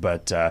it.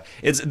 But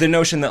it's the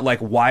notion that, like,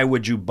 why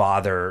would you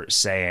bother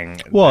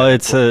saying? Well, that,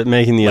 it's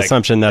making the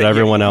assumption that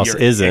everyone else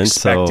isn't.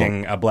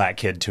 Expecting a black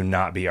kid to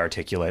not be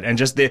articulate,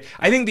 and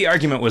I think the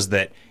argument was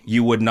that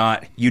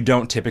you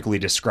don't typically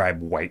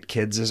describe white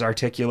kids as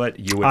articulate.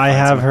 I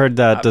have heard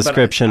that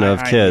description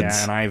of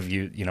kids, yeah,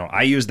 and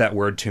I use that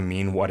word to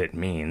mean what it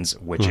means,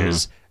 which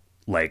is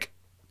like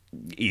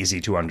easy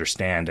to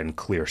understand and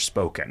clear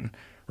spoken,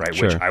 right?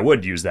 Sure. Which I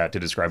would use that to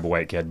describe a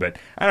white kid, but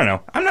I don't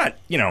know. I'm not,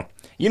 you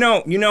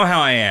know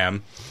how I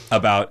am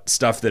about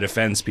stuff that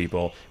offends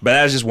people, but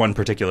that's just one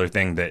particular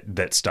thing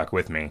that stuck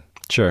with me.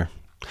 Sure.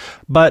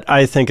 But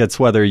I think it's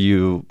whether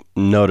you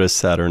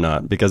notice that or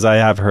not, because I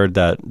have heard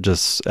that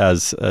just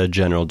as a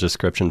general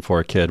description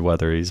for a kid,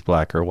 whether he's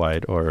black or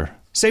white or...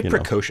 Say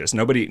precocious.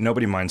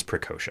 Nobody minds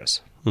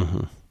precocious.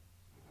 Mm-hmm.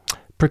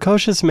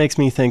 Precocious makes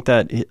me think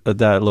that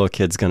that little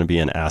kid's going to be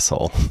an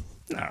asshole.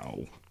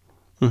 No.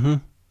 Mm-hmm.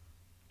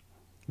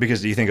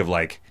 Because do you think of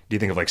like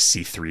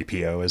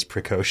C-3PO as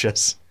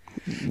precocious?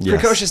 Yes.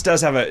 Precocious does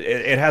have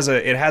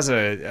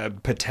a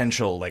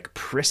potential like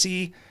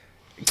prissy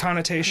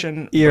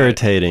connotation.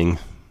 Irritating.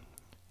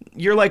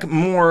 You're like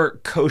more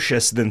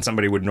cautious than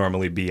somebody would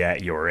normally be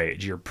at your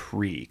age. You're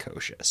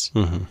precocious.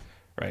 Mm-hmm.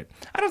 Right.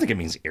 I don't think it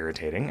means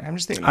irritating.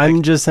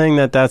 I'm just saying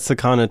that that's the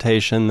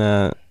connotation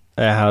that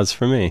it has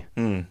for me.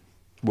 Mm.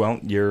 Well,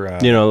 you're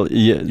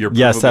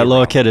yes, that little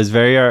wrong. kid is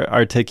very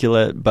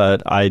articulate,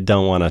 but I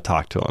don't want to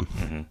talk to him.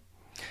 Mm-hmm.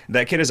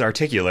 That kid is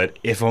articulate,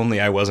 if only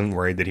I wasn't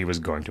worried that he was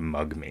going to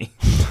mug me.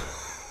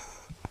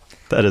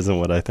 That isn't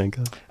what I think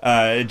of.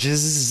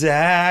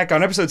 Zach,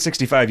 on episode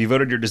 65, you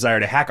voted your desire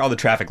to hack all the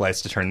traffic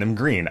lights to turn them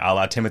green, a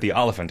la Timothy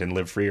Oliphant in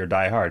Live Free or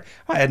Die Hard.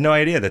 I had no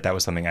idea that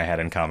was something I had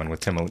in common with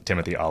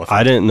Timothy Oliphant.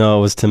 I didn't know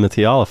it was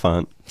Timothy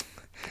Oliphant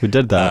who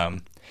did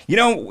that. You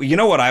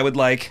know what I would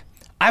like?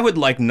 I would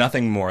like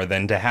nothing more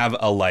than to have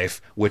a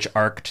life which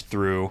arced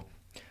through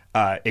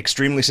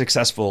extremely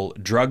successful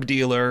drug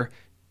dealer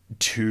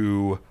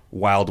to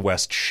Wild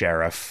West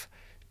sheriff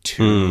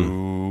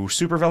to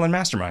supervillain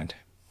mastermind.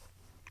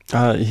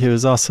 He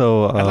was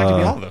also... I'd like to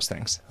be all of those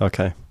things.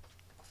 Okay.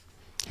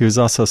 He was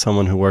also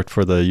someone who worked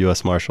for the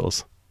U.S.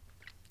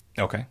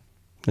 Okay.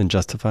 In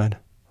Justified.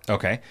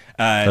 Okay.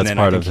 That's and then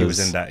part I think of he his...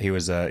 was in that. He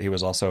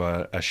was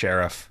also a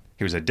sheriff.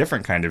 He was a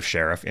different kind of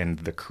sheriff in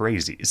The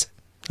Crazies.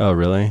 Oh,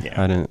 really?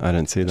 Yeah. I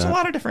didn't see that. There's a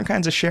lot of different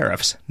kinds of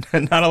sheriffs.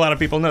 Not a lot of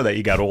people know that.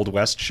 You got Old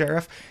West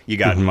sheriff. You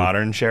got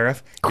modern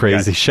sheriff.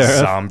 Crazy sheriff.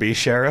 Zombie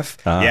sheriff.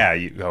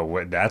 Yeah.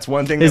 That's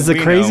one thing. Is that The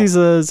we Crazies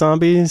know. a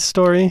zombie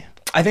story?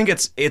 I think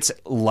it's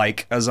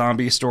like a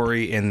zombie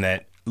story in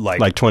that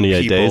like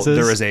 28 people, Days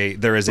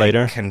there is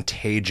later? a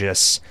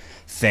contagious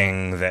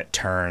thing that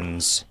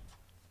turns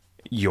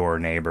your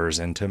neighbors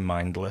into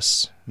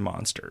mindless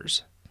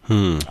monsters.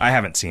 I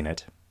haven't seen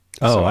it.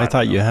 Oh, so I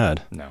thought you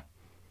had. No.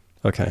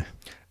 Okay.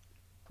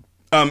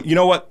 You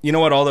know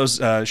what all those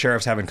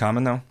sheriffs have in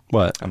common though?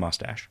 What? A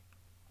mustache.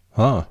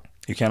 Oh,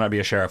 You cannot be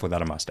a sheriff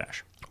without a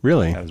mustache.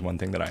 really? That is one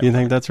thing that I You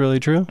think that's really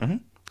true?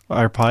 Mhm.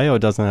 Arpaio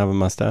doesn't have a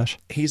mustache.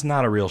 He's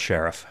not a real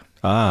sheriff.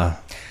 Ah.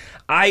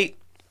 I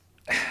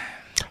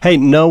Hey,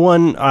 no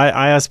one.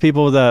 I asked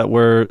people that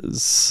were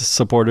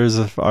supporters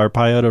of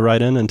Arpaio to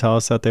write in and tell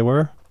us that they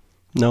were.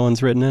 No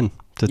one's written in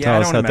to Yeah, I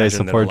tell us don't that they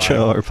imagine that support a lot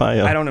Joe of-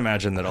 Arpaio. I don't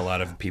imagine that a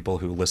lot of people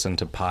who listen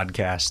to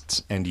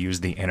podcasts and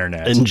use the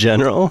internet In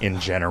general, in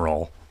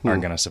general are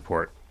going to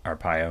support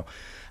Arpaio.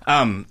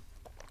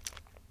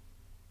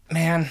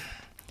 Man,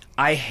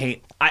 I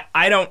hate.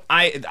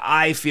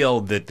 I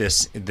feel that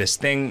this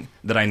thing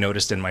that I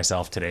noticed in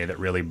myself today that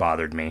really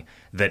bothered me,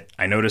 that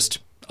I noticed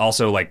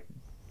also like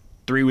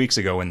 3 weeks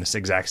ago when this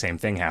exact same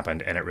thing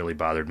happened, and it really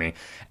bothered me.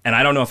 And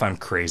I don't know if I'm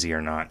crazy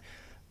or not.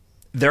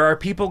 There are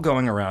people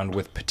going around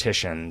with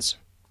petitions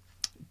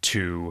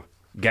to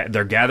get.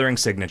 They're gathering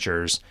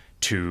signatures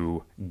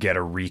to get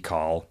a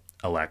recall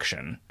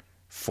election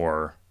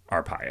for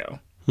Arpaio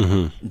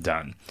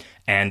done,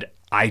 and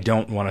I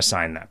don't want to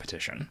sign that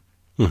petition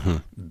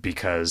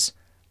because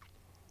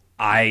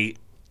I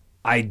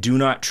do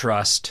not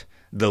trust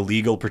the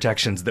legal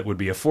protections that would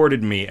be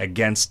afforded me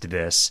against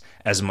this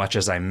as much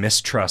as I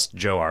mistrust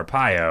Joe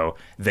Arpaio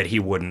that he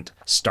wouldn't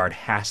start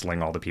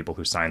hassling all the people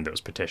who signed those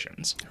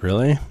petitions.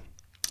 really?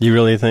 You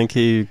really think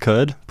he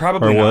could?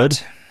 Probably or not. would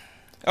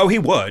Oh, he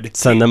would.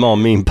 send them all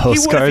mean He would.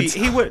 postcards?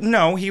 He would.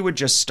 No, he would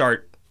just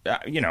start. I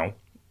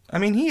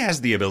mean, he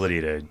has the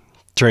ability to.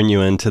 Turn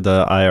you into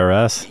the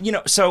IRS?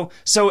 So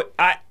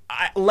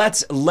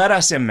let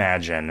us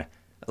imagine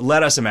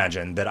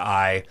that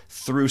I,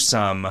 through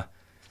some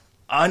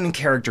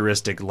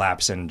uncharacteristic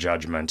lapse in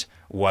judgment,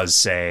 was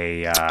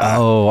say.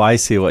 Oh, I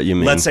see what you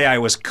mean. Let's say I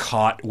was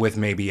caught with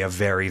maybe a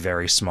very,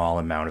 very small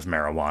amount of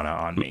marijuana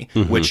on me,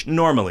 which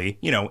normally,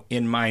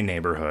 in my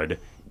neighborhood,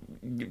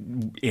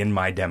 in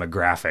my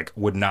demographic,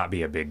 would not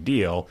be a big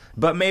deal.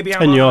 But maybe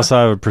I'm and you on also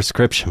have a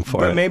prescription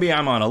for but it. maybe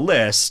I'm on a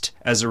list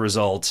as a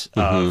result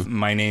of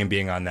my name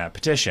being on that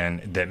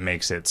petition that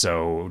makes it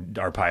so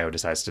Arpaio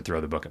decides to throw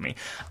the book at me.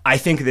 I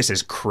think this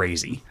is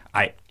crazy.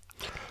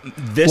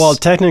 Well,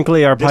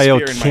 technically, fear Arpaio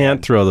in my can't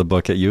head. throw the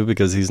book at you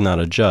because he's not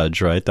a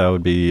judge, right? That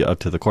would be up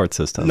to the court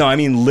system. No, I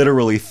mean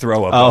literally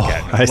throw a Oh, book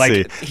at me. I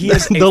Like, see. He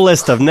is The a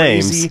list of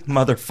crazy names.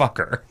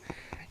 motherfucker.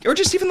 Or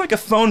just even like a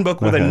phone book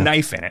with a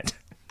knife in it.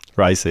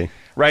 Ricey.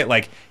 Right?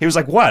 Like, he was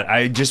like, what?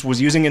 I just was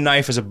using a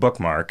knife as a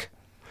bookmark.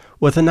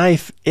 With a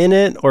knife in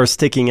it or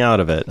sticking out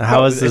of it? How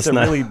Well, is this it's a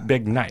knife? really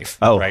big knife.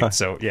 Oh, right?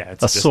 So, yeah.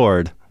 It's a just,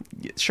 sword.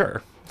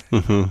 Sure.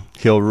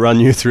 He'll run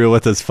you through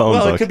with his phone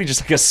Well, book. it could be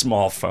just like a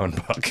small phone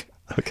book.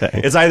 Okay.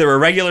 It's either a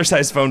regular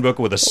sized phone book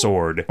with a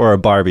sword. Or a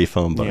Barbie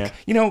phone book. Yeah.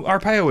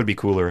 Arpaio would be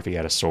cooler if he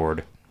had a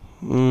sword.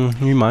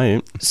 You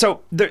might.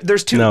 So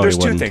there's two No, he there's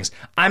two wouldn't. things.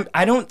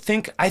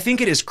 I think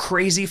it is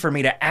crazy for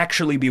me to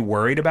actually be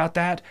worried about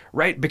that,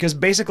 right? Because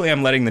basically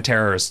I'm letting the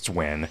terrorists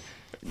win.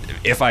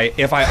 If I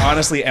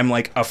honestly am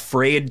like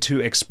afraid to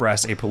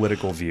express a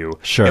political view,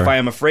 Sure. if I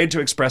am afraid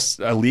to express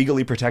a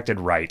legally protected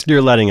right,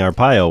 You're letting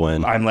Arpaio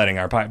win. I'm letting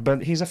Arpaio,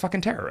 but he's a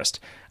fucking terrorist.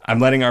 I'm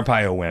letting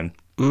Arpaio win.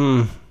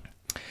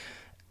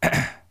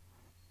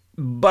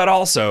 But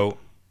also,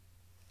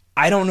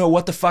 I don't know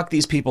what the fuck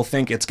these people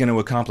think it's going to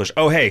accomplish.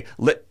 Oh, hey,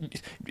 guy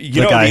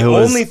the who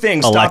was only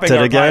thing stopping elected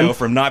Arpaio again?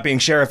 from not being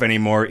sheriff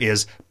anymore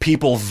is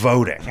people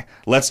voting.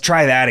 Let's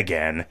try that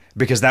again,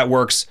 because that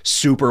works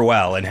super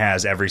well and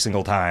has every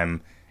single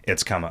time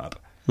it's come up.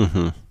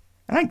 Mm-hmm.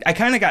 And I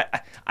kind of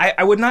got...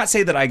 I would not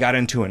say that I got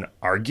into an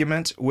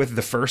argument with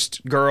the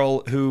first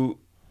girl who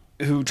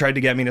tried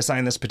to get me to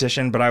sign this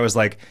petition, but I was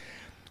like,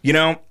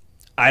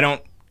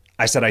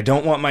 I said, I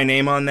don't want my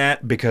name on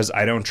that because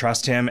I don't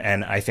trust him,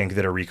 and I think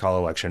that a recall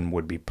election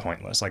would be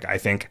pointless. Like, I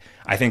think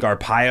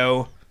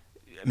Arpaio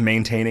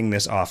maintaining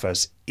this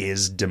office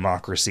is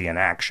democracy in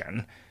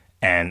action,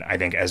 and I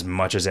think as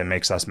much as it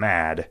makes us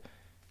mad,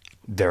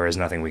 there is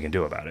nothing we can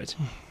do about it.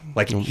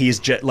 Like, he's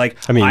just like...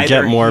 I mean,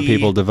 either get more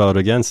people to vote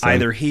against him.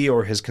 Either he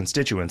or his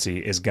constituency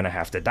is going to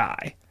have to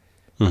die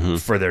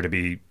for there to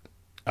be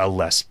a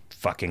less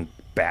fucking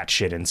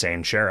batshit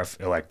insane sheriff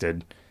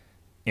elected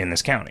in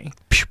this county.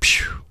 Pew,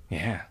 pew.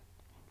 Yeah.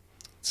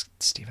 It's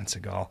Steven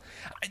Seagal.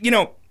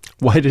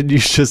 Why did you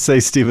just say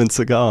Steven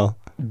Seagal?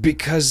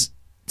 Because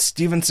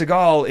Steven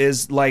Seagal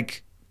is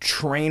like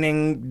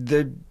training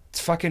the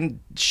fucking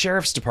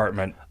sheriff's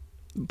department.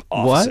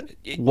 officer.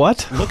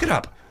 What? Look it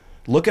up.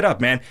 Look it up,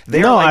 man. They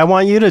No, are like, I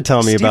want you to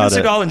tell me about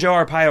Steven it. Seagal and Joe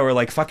Arpaio are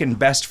like fucking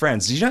best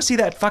friends. Did you not see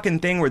that fucking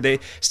thing where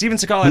Steven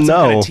Seagal had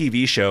some kind of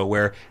TV show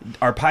where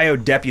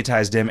Arpaio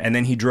deputized him and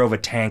then he drove a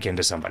tank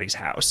into somebody's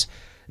house?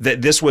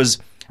 That this was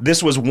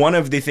one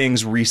of the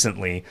things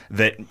recently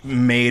that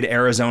made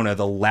Arizona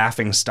the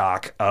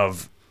laughingstock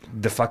of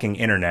the fucking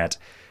internet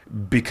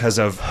because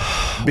Why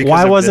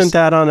of wasn't this.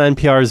 that on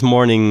NPR's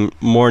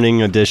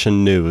morning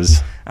edition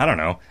news? I don't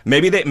know.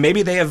 Maybe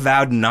they have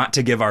vowed not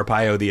to give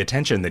Arpaio the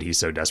attention that he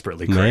so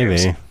desperately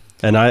craves. Maybe.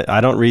 And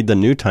I don't read the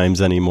New Times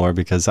anymore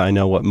because I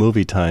know what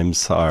movie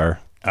times are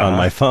on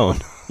my phone.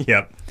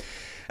 Yep.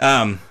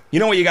 You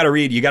know what you got to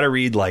read? You got to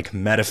read like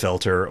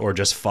Metafilter or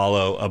just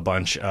follow a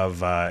bunch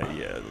of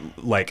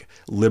like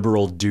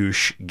liberal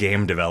douche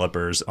game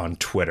developers on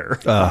Twitter.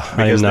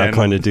 I am not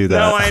going to do that.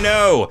 No, I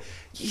know.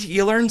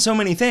 You learn so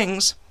many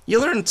things. You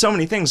learn so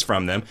many things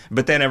from them,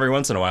 but then every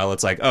once in a while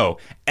it's like, oh,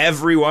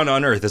 everyone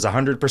on Earth is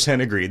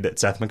 100% agreed that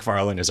Seth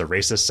MacFarlane is a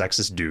racist,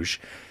 sexist douche.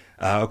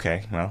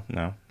 Okay, well,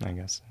 no, I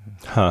guess.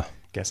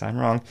 Guess I'm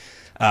wrong.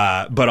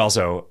 But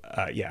also,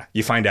 yeah,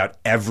 you find out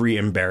every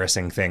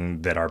embarrassing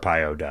thing that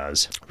Arpaio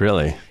does.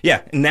 Really?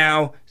 Yeah.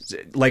 Now,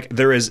 like,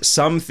 there is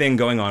something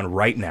going on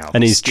right now.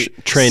 And he's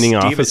training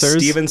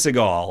officers? Steven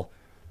Seagal,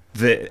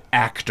 the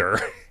actor,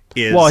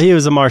 is... Well, he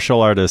was a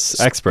martial artist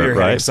expert,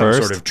 right? Some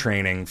sort of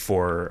training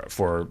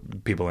for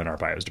people in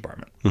Arpaio's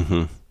department.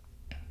 Mm-hmm.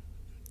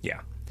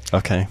 Yeah.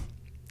 Okay.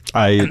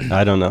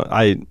 I don't know.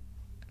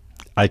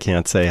 I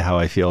can't say how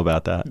I feel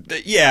about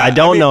that. Yeah, I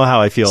don't know how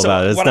I feel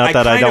about it. It's not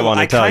that I don't want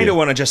to tell you. I kind of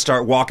want to just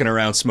start walking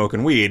around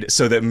smoking weed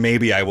so that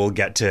maybe I will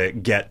get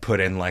put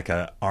in like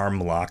a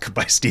arm lock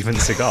by Steven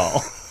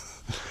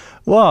Seagal.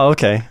 Well,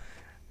 okay.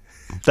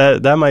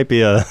 That might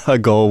be a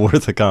goal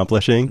worth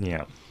accomplishing.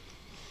 Yeah.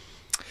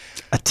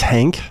 A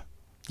tank?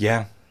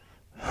 Yeah.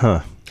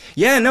 Huh.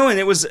 Yeah, no, and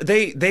it was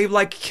they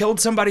like killed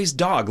somebody's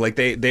dog. Like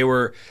they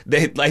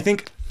I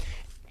think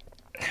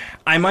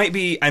I might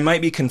be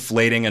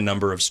conflating a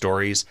number of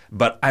stories,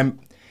 but I'm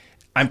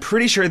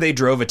pretty sure they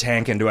drove a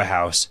tank into a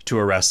house to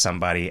arrest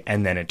somebody,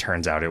 and then it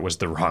turns out it was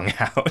the wrong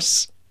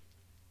house.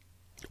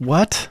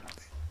 What?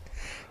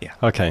 Yeah.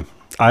 Okay.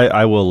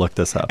 I will look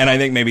this up. And I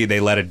think maybe they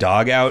let a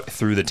dog out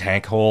through the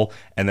tank hole,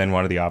 and then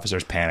one of the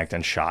officers panicked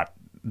and shot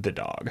the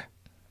dog.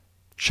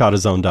 Shot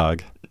his own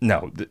dog?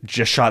 No,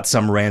 just shot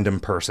some random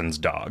person's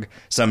dog.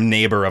 Some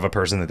neighbor of a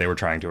person that they were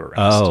trying to arrest.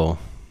 Oh.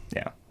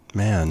 Yeah.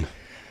 Man.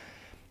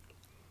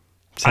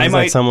 Sounds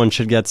like someone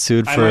should get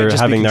sued for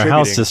having their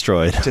house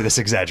destroyed. To this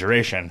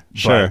exaggeration.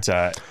 Sure.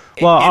 But,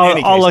 well,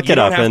 I'll look it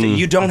up.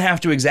 You don't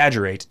have to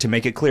exaggerate to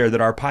make it clear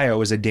that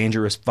Arpaio is a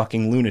dangerous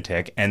fucking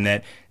lunatic and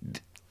that,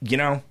 you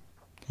know,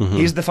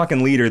 he's the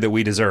fucking leader that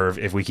we deserve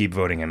if we keep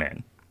voting him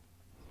in.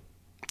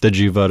 Did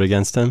you vote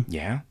against him?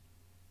 Yeah.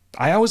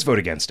 I always vote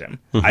against him.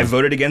 I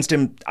voted against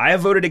him. I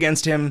have voted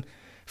against him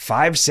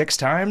 5-6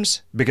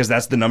 times because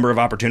that's the number of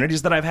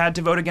opportunities that I've had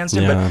to vote against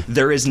him. Yeah, but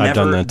there is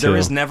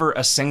never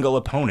a single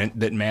opponent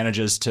that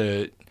manages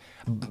to.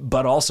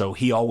 But also,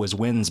 he always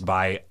wins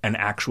by an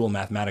actual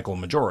mathematical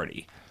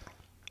majority.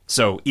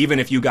 So even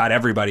if you got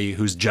everybody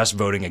who's just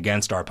voting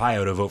against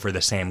Arpaio to vote for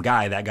the same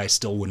guy, that guy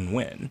still wouldn't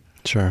win.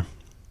 Sure.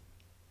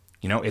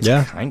 You know, it's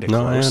kind of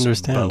no, close. I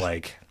understand. But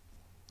like,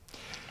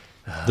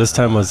 this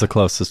time was the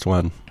closest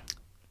one.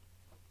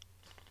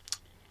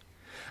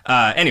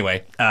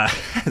 Anyway,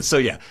 so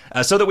yeah,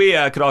 so that we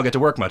could all get to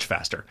work much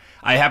faster.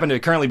 I happen to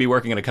currently be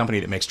working at a company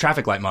that makes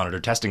traffic light monitor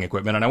testing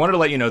equipment, and I wanted to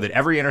let you know that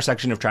every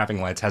intersection of traffic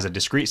lights has a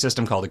discrete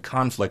system called a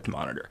conflict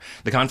monitor.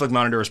 The conflict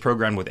monitor is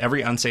programmed with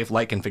every unsafe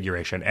light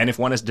configuration, and if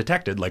one is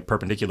detected, like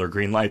perpendicular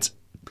green lights,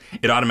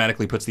 it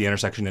automatically puts the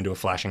intersection into a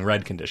flashing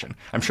red condition.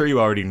 I'm sure you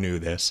already knew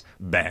this,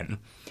 Ben.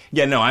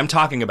 Yeah, no, I'm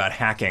talking about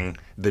hacking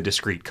the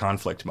discrete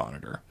conflict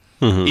monitor.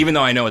 Even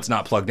though I know it's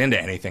not plugged into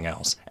anything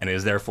else, and it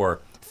is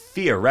therefore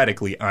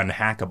theoretically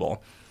unhackable.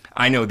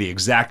 I know the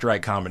exact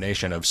right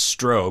combination of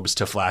strobes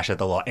to flash at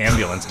the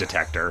ambulance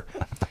detector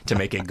to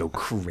make it go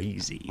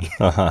crazy.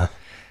 And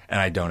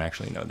I don't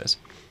actually know this.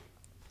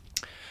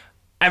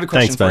 I have a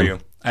question for you.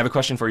 I have a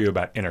question for you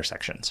about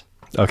intersections.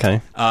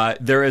 Okay.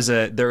 There is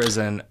a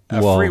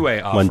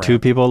freeway off-ramp. When two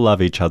people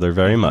love each other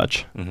very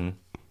much.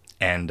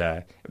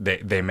 And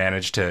they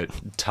managed to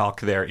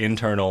talk their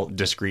internal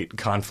discrete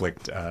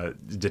conflict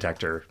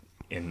detector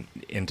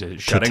into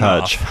shutting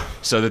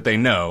off so that they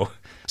know,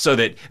 so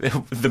that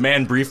the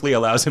man briefly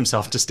allows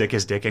himself to stick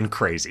his dick in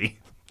crazy.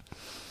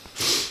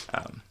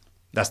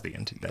 That's the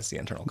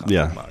internal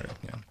conflict monitor.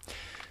 Yeah.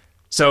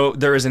 So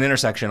there is an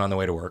intersection on the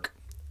way to work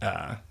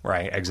where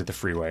I exit the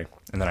freeway,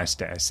 and then I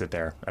sit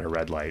there at a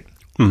red light,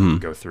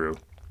 go through.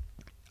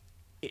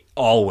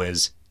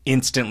 Always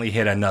instantly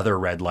hit another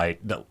red light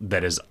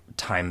that is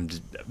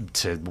timed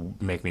to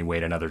make me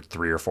wait another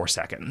 3 or 4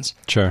 seconds.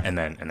 Sure. And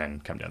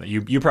then come down.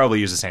 You probably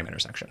use the same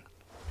intersection.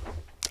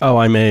 Oh,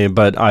 I may,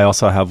 but I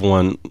also have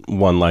one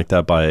like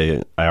that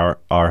by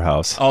our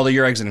house. Although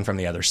you're exiting from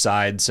the other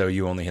side, so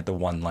you only hit the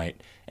one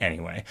light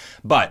anyway.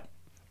 But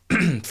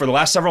for the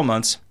last several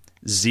months,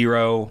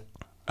 zero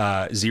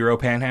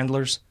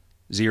panhandlers,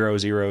 0,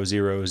 0,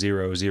 0,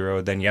 0,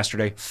 0. Then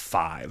yesterday,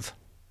 5.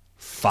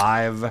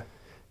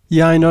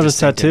 Yeah, I noticed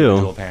that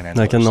too.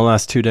 Like in the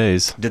last 2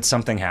 days. Did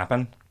something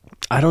happen?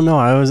 I don't know.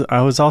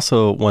 I was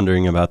also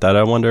wondering about that.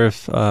 I wonder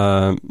if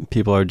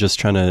people are just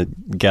trying to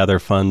gather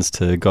funds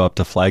to go up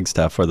to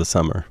Flagstaff for the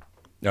summer.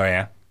 Oh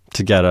yeah,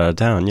 to get out of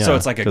town. Yeah, so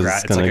it's like a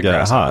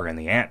grasshopper and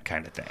the ant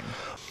kind of thing.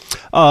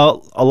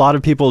 A lot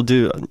of people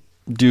do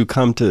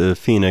come to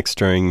Phoenix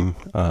during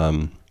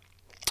the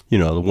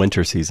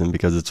winter season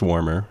because it's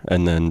warmer,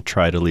 and then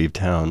try to leave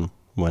town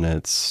when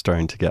it's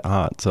starting to get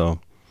hot. So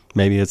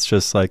maybe it's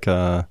just like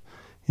the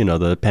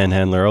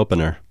Panhandler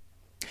opener.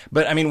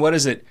 But I mean, what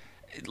is it?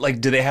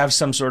 like, do they have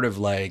some sort of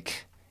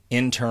like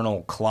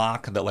internal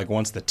clock that like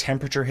once the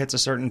temperature hits a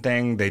certain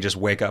thing, they just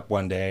wake up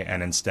one day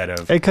and instead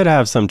of It could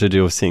have something to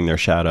do with seeing their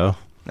shadow.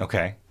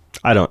 okay,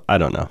 I don't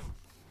know.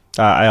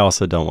 I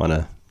also don't want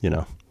to, you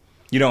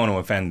don't want to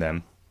offend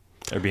them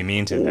or be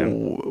mean to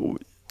them,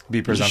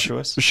 be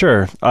presumptuous,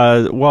 Sure.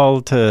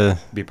 Well, to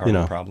be part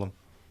of the problem.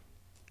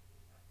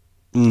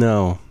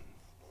 No,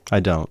 I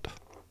don't.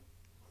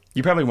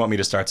 You probably want me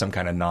to start some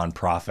kind of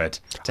nonprofit.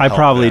 To I help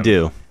probably them.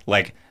 do.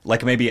 Like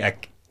maybe a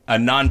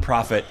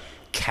nonprofit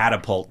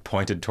catapult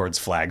pointed towards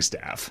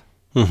Flagstaff.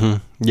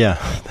 Yeah,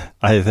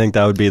 I think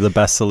that would be the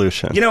best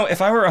solution. You know,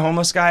 if I were a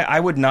homeless guy, I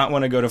would not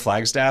want to go to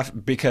Flagstaff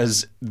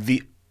because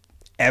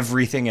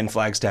everything in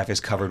Flagstaff is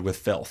covered with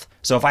filth.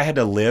 So if I had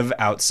to live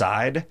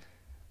outside,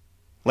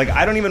 like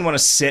I don't even want to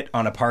sit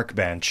on a park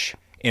bench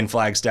in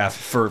Flagstaff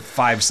for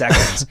 5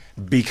 seconds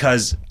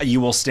because you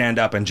will stand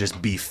up and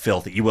just be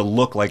filthy. You will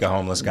look like a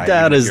homeless guy.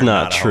 That even if is you're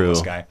not a true.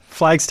 homeless guy.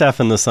 Flagstaff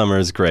in the summer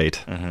is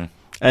great.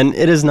 And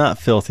it is not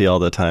filthy all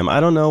the time. I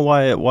don't know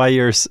why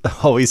you're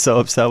always so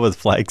upset with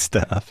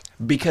Flagstaff.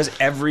 Because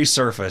every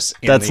surface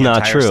in That's the not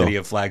entire true. city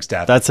of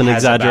Flagstaff That's an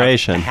has about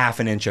exaggeration. half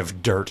an inch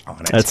of dirt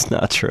on it. That's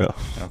not true.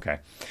 Okay.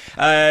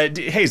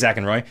 Hey, Zach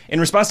and Roy.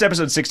 In response to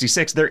episode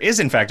 66, there is,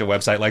 in fact, a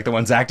website like the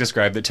one Zach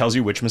described that tells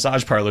you which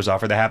massage parlors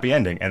offer the happy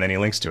ending, and then he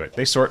links to it.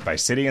 They sort by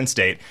city and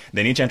state.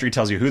 Then each entry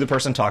tells you who the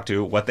person talked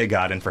to, what they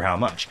got, and for how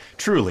much.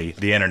 Truly,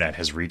 the internet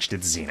has reached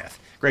its zenith.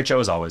 Great show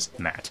as always,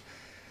 Matt.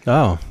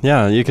 Oh,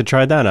 yeah, you could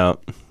try that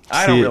out.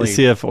 I don't really...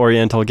 See if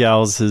Oriental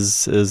Gals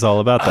is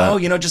all about that.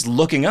 Oh, just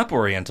looking up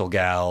Oriental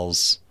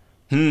Gals.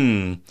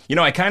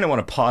 I kind of want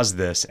to pause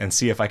this and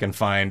see if I can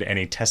find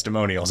any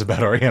testimonials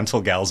about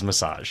Oriental Gals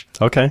massage.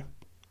 Okay.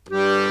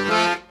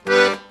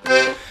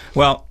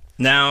 Well,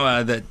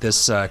 now that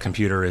this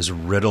computer is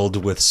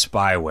riddled with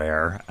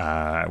spyware,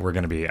 we're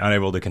going to be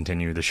unable to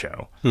continue the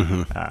show.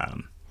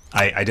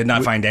 I did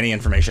not find any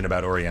information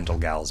about Oriental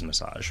Gals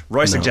massage.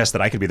 Roy suggests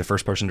that I could be the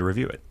first person to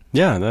review it.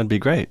 Yeah, that'd be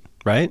great,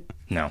 right?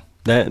 No.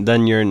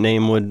 Then your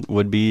name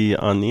would be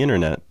on the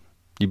internet.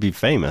 You'd be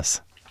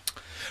famous.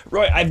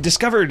 Roy, I've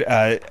discovered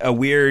a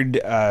weird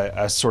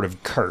sort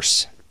of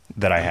curse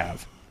that I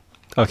have.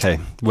 Okay.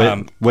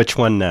 Which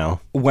one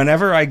now?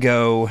 Whenever I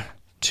go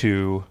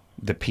to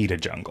the PETA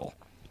jungle,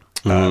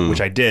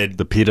 which I did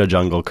The PETA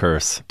jungle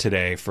curse.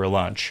 today for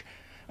lunch,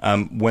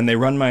 when they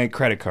run my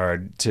credit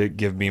card to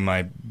give me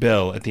my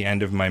bill at the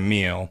end of my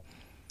meal,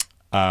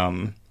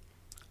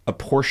 a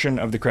portion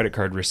of the credit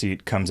card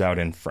receipt comes out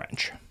in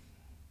French.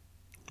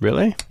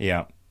 Really?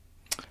 Yeah.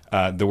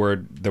 The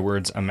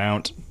words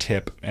amount,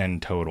 tip,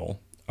 and total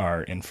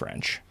are in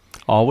French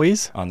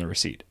Always? on the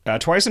receipt.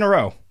 Twice in a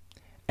row.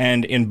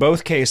 And in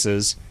both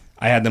cases,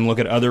 I had them look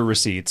at other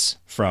receipts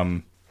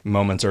from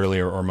moments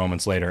earlier or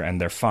moments later, and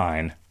they're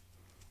fine.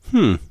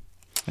 Yeah.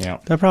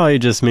 That probably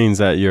just means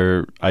that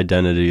your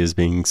identity is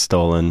being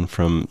stolen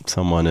from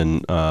someone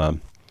in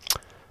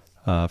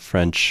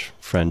French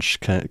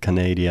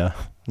Canada.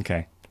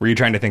 Okay. Were you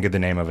trying to think of the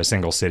name of a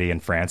single city in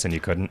France and you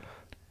couldn't?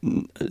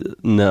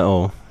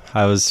 No,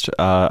 I was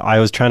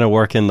trying to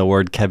work in the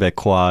word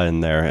Québécois in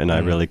there, and I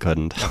really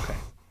couldn't. Okay.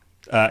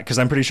 Because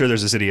I'm pretty sure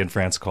there's a city in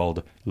France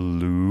called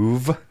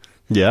Louvre.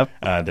 Yep.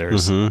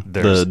 There's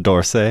The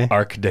d'Orsay.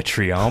 Arc de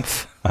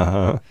Triomphe.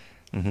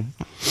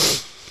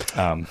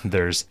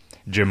 There's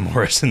Jim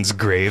Morrison's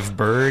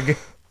Graveberg.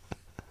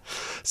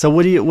 So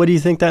what do you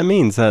think that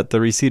means, that the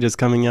receipt is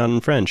coming out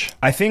in French?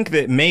 I think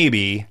that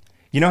maybe,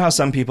 you know how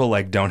some people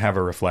like don't have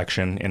a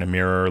reflection in a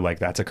mirror, like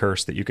that's a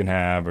curse that you can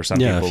have, or some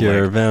people if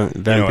you're like, a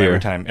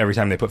vampire. every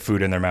time they put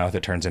food in their mouth,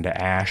 it turns into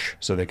ash,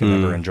 so they can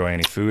never enjoy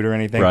any food or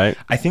anything. Right.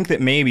 I think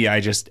that maybe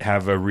I just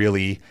have a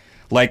really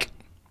like,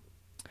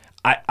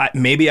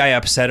 maybe I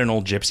upset an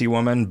old gypsy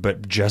woman,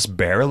 but just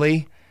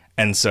barely,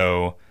 and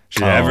so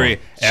every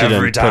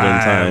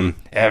time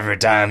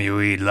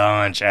you eat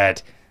lunch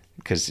at,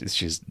 because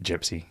she's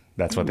gypsy,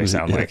 that's what they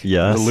sound like.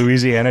 Yes. The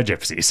Louisiana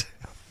gypsies.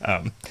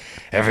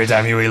 Every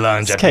time you eat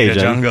lunch at the Cajun.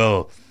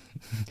 jungle,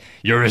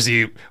 your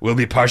receipt will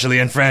be partially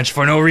in French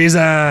for no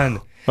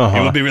reason.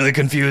 It will be really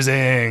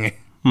confusing.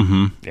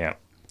 Yeah.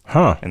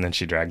 Huh. And then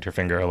she dragged her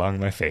finger along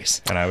my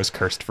face, and I was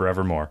cursed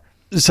forevermore.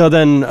 So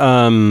then,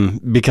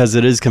 because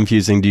it is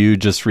confusing, do you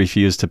just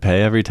refuse to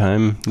pay every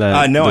time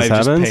that No, I this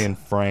just happens? pay in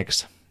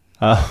francs.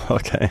 Oh,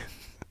 okay.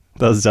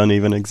 Those don't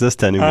even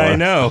exist anymore. I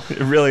know. It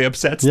really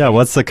upsets Yeah,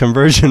 what's the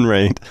conversion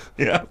rate?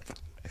 me. Yeah.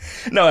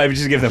 No, I would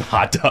just give them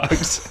hot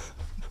dogs.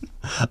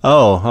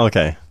 Oh,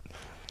 okay.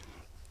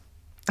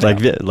 Like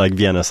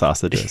Vienna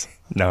sausages.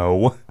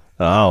 No.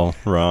 Oh,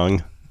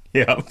 wrong.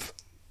 Yep.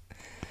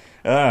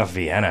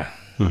 Vienna.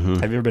 Have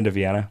you ever been to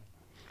Vienna?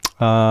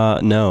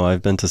 No,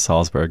 I've been to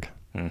Salzburg.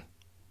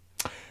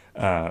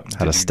 Had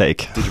a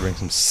steak. Did you bring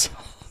some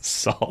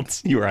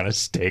salt? You were on a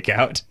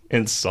stakeout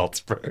in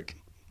Salzburg.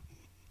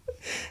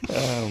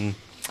 How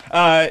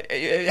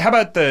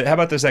about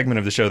the segment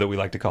of the show that we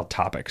like to call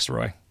Topics,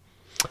 Roy?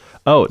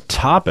 Oh,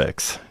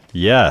 topics.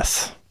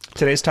 Yes.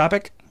 Today's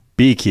topic?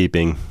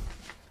 Beekeeping.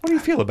 What do you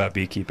feel about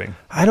beekeeping?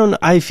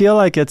 I feel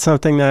like it's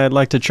something that I'd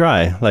like to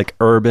try, like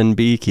urban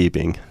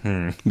beekeeping,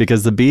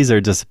 because the bees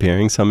are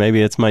disappearing. So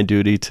maybe it's my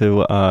duty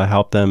to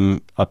help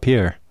them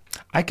appear.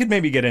 I could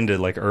maybe get into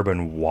like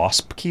urban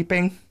wasp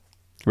keeping.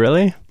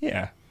 Really?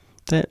 Yeah.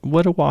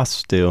 What do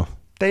wasps do?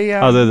 They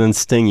other than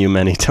sting you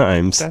many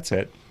times? That's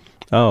it.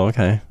 Oh,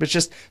 okay. But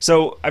just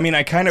so I mean,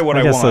 I kind of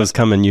I guess those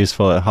come in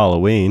useful at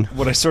Halloween.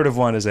 What I sort of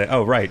want is I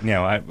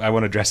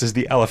want to dress as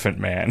the Elephant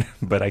Man,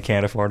 but I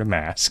can't afford a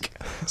mask.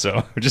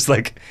 So just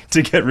like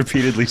to get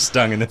repeatedly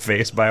stung in the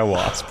face by a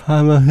wasp.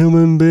 I'm a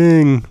human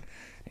being.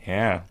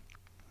 Yeah,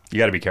 you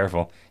got to be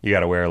careful. You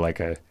got to wear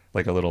like a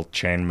little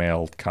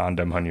chainmail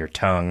condom on your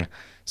tongue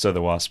so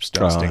the wasps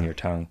don't sting your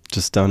tongue.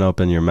 Just don't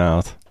open your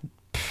mouth.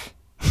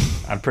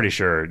 I'm pretty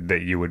sure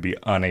that you would be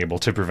unable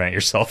to prevent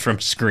yourself from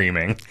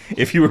screaming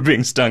if you were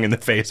being stung in the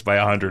face by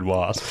 100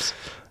 wasps.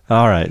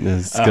 All right,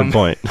 that's a good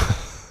point.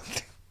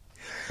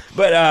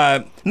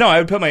 But no, I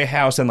would put my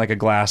house in like a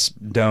glass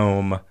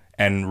dome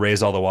and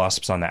raise all the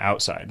wasps on the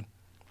outside.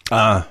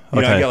 Okay.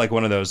 You know, I get like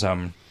one of those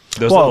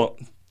little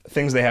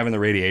things they have in the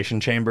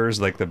radiation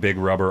chambers, like the big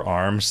rubber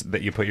arms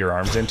that you put your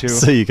arms into,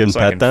 so you can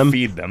pet them,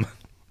 feed them.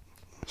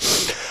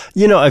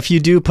 You know, if you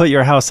do put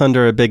your house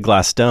under a big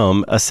glass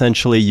dome,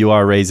 essentially you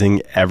are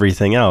raising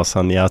everything else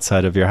on the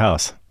outside of your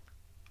house.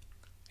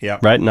 Yeah.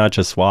 Right? Not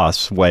just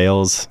wasps,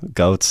 whales,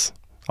 goats,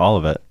 all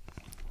of it.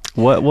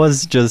 What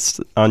was just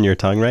on your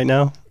tongue right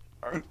now?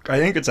 I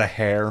think it's a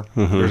hair.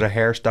 Mm-hmm. There's a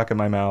hair stuck in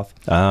my mouth.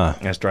 Ah.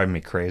 And it's driving me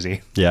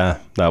crazy. Yeah,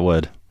 that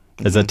would.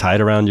 Is it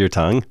tied around your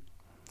tongue?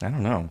 I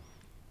don't know.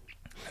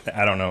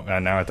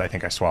 Now I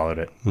think I swallowed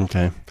it.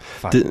 Okay.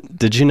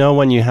 Did you know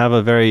when you have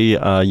a very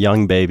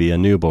young baby, a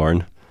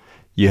newborn,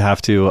 you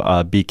have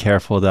to be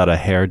careful that a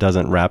hair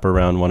doesn't wrap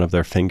around one of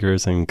their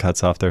fingers and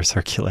cuts off their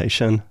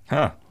circulation?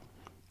 Huh.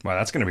 Well,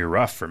 that's going to be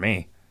rough for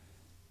me.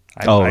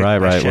 Right.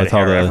 With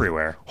all the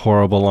everywhere.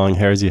 Horrible long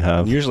hairs you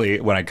have.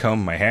 Usually when I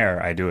comb my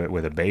hair, I do it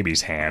with a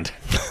baby's hand.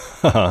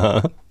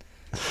 But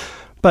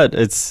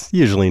it's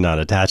usually not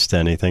attached to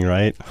anything,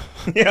 right?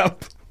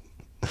 Yep.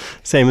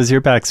 Same as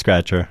your back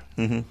scratcher.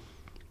 Mm-hmm.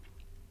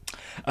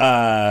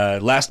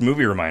 Last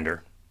movie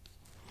reminder.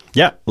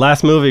 Yeah,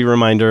 last movie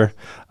reminder.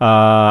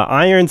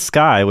 Iron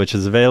Sky, which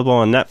is available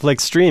on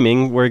Netflix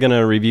streaming. We're going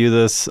to review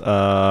this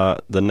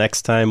the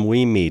next time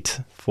we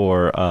meet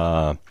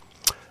for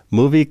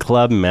Movie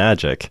Club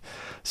Magic.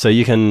 So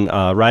you can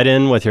write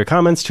in with your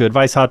comments to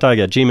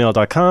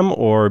advicehotdog@gmail.com,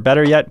 or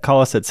better yet,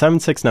 call us at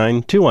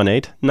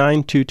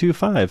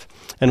 769-218-9225.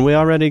 And we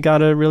already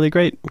got a really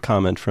great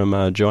comment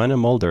from Joanna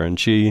Mulder, and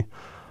she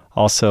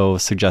also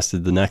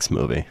suggested the next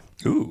movie.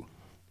 Ooh.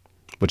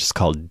 Which is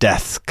called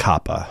Death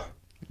Kappa.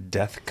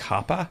 Death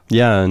Kappa?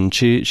 Yeah, and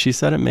she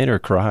said it made her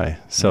cry.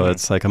 So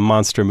it's like a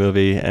monster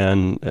movie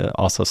and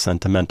also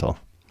sentimental.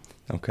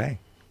 Okay.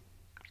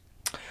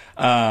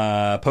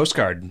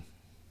 Postcard.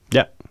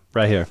 Yeah,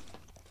 right here.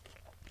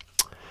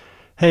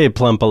 Hey,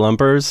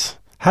 Plumpalumpers.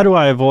 How do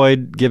I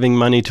avoid giving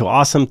money to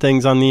awesome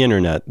things on the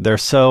internet? They're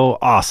so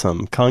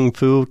awesome. Kung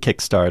Fu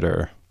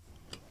Kickstarter.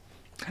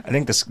 I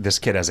think this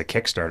kid has a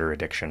Kickstarter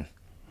addiction.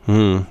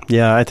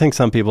 Yeah, I think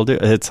some people do.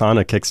 It's on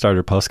a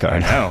Kickstarter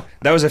postcard. I know.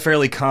 That was a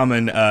fairly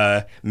common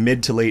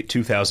mid to late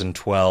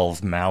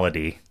 2012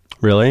 malady.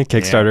 Really?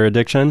 Kickstarter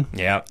addiction?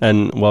 Yeah.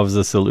 And what was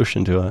the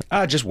solution to it?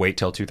 Just wait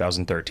till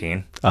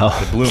 2020.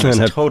 Oh, the bloom is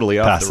totally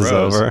off the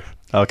rose. Over.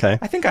 Okay.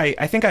 I think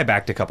I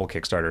backed a couple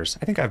Kickstarters.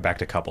 I think I've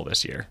backed a couple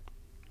this year.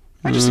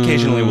 I just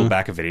occasionally will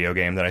back a video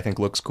game that I think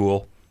looks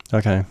cool.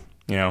 Okay.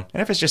 You know,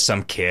 and if it's just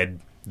some kid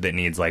that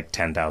needs like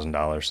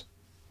 $10,000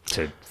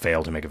 to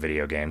fail to make a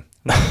video game,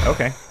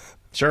 okay,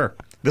 sure.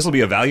 This will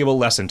be a valuable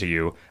lesson to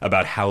you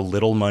about how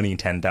little money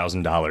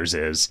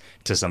 $10,000 is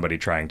to somebody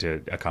trying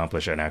to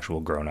accomplish an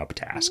actual grown-up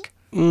task.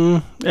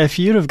 If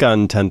you'd have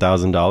gotten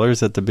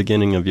 $10,000 at the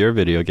beginning of your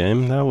video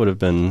game, that would have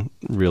been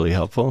really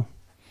helpful.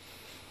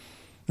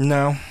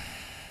 No.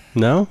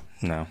 No?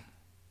 No.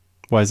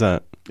 Why is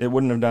that? It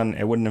wouldn't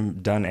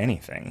have done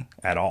anything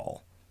at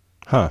all.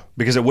 Huh.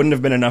 Because it wouldn't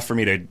have been enough for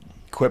me to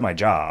quit my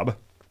job.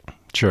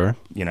 Sure.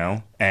 You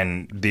know,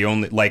 and the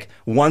only, like,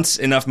 once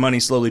enough money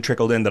slowly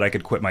trickled in that I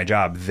could quit my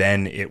job,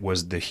 then that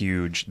was the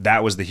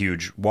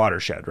huge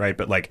watershed, right?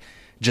 But like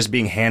just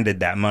being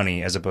handed that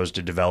money as opposed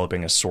to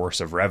developing a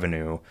source of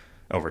revenue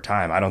over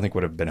time, I don't think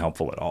would have been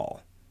helpful at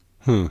all.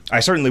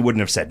 I certainly wouldn't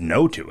have said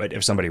no to it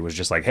if somebody was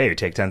just like, hey,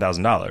 take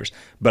 $10,000.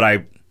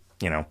 But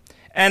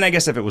and I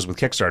guess if it was with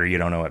Kickstarter, you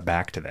don't owe it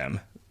back to them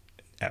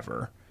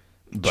ever.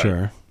 But,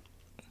 sure.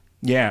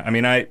 Yeah, I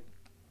mean,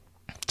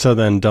 So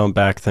then don't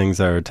back things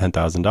that are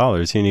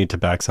 $10,000. You need to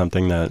back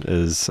something that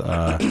is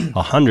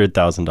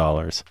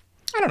 $100,000.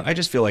 I don't know. I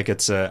just feel like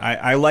it's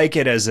I like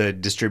it as a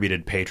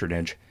distributed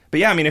patronage.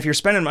 But yeah, I mean, if you're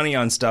spending money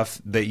on stuff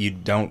that you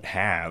don't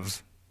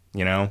have,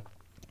 you know,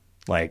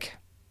 like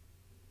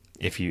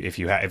if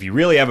you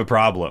really have a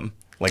problem,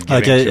 like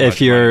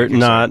if you're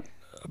not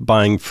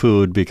buying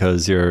food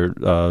because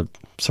you're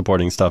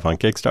supporting stuff on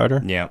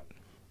Kickstarter. Yeah.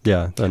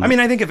 Yeah. Then, I mean,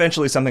 I think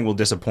eventually something will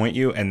disappoint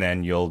you, and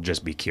then you'll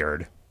just be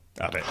cured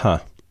of it. Huh.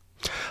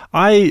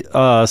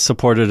 I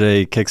supported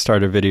a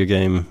Kickstarter video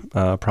game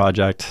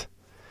project,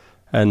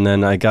 and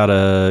then I got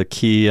a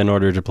key in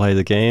order to play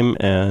the game,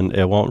 and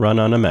it won't run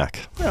on a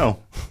Mac. Oh.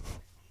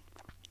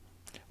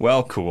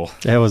 Well, cool.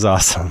 It was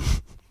awesome.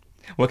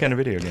 What kind of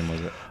video game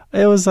was it?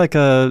 It was like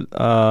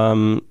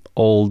a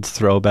old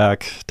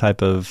throwback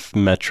type of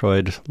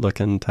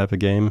Metroid-looking type of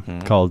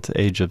game called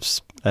Edge of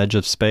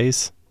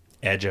Space.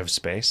 Edge of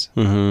Space?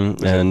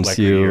 Mm-hmm. And like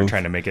you're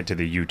trying to make it to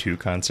the U2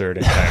 concert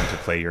in time to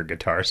play your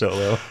guitar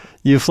solo?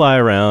 You fly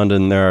around,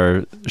 and there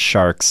are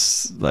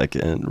sharks, like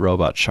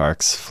robot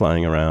sharks,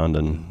 flying around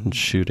and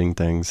shooting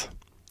things.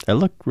 It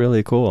looked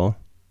really cool.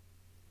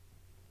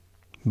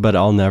 But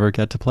I'll never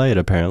get to play it,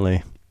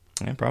 apparently.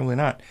 Yeah, probably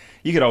not.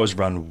 You could always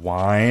run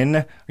Wine,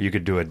 or you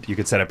could do it. You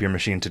could set up your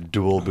machine to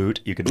dual boot.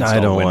 You could install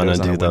I don't Windows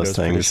want to on do a those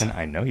Windows things. partition.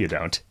 I know you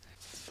don't.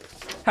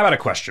 How about a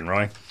question,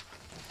 Roy?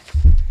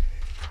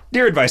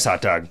 Dear Advice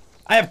Hot Dog,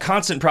 I have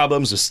constant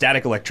problems with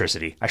static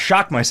electricity. I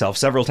shock myself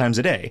several times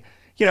a day.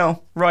 You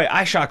know, Roy,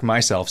 I shock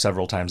myself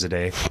several times a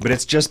day, but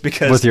it's just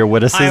because With your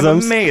witticisms? I'm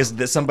amazed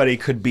that somebody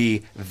could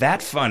be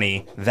that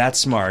funny, that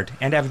smart,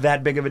 and have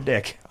that big of a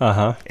dick.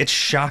 Uh-huh. It's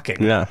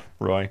shocking, Yeah.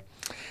 Roy.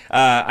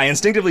 I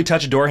instinctively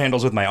touch door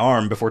handles with my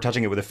arm before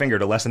touching it with a finger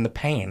to lessen the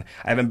pain.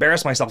 I have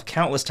embarrassed myself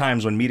countless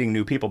times when meeting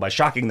new people by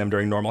shocking them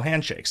during normal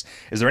handshakes.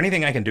 Is there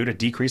anything I can do to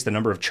decrease the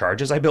number of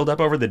charges I build up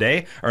over the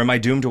day, or am I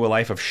doomed to a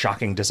life of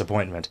shocking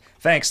disappointment?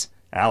 Thanks,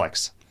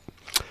 Alex.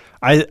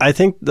 I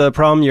think the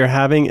problem you're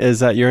having is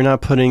that you're not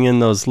putting in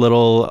those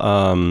little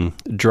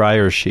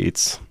dryer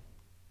sheets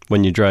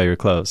when you dry your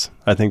clothes.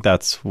 I think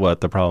that's what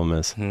the problem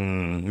is.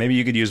 Maybe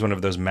you could use one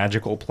of those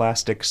magical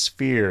plastic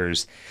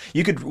spheres.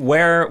 You could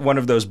wear one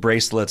of those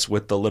bracelets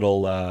with the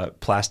little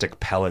plastic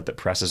pellet that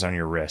presses on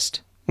your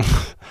wrist.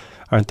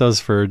 Aren't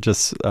those for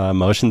just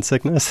motion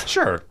sickness?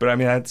 Sure, but I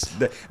mean,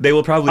 they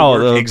will probably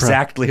work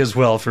exactly as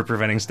well for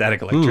preventing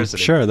static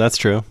electricity. Sure, that's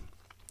true.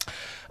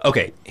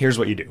 Okay, here's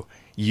what you do.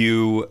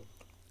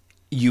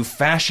 You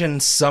fashion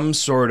some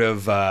sort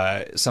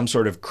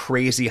of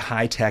crazy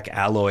high-tech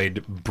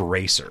alloyed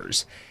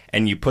bracers,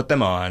 and you put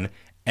them on,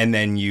 and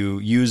then you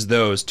use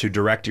those to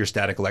direct your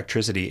static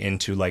electricity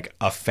into like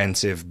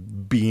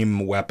offensive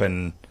beam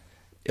weapon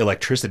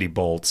electricity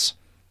bolts,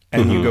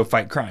 and you go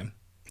fight crime.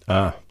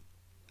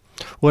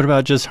 What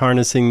about just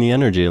harnessing the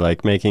energy,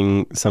 like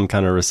making some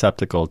kind of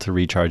receptacle to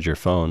recharge your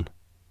phone?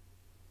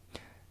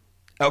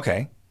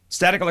 Okay,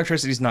 static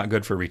electricity is not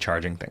good for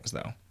recharging things,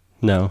 though.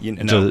 No,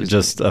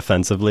 just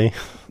offensively.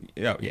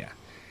 Oh yeah,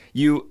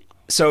 you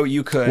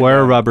could wear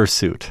a rubber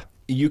suit.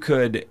 You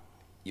could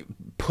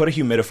put a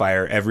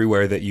humidifier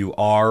everywhere that you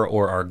are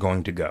or are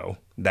going to go.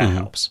 That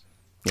helps.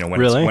 You know,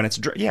 when it's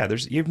dry. Yeah,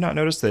 you've not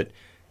noticed that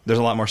there's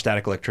a lot more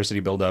static electricity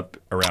buildup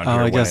around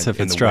here. I guess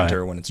if it's dry.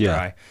 Winter when it's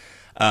dry.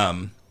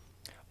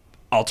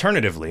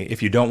 Alternatively,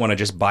 if you don't want to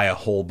just buy a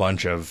whole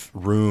bunch of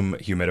room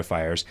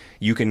humidifiers,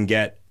 you can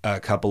get a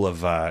couple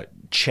of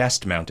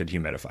chest-mounted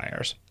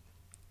humidifiers.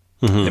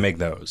 They make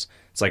those.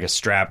 It's like a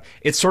strap.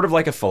 It's sort of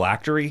like a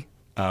phylactery.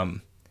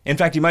 In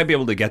fact, you might be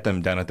able to get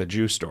them done at the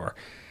juice store.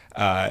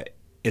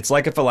 It's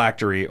like a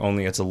phylactery,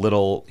 only it's a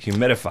little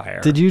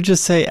humidifier. Did you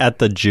just say at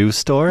the juice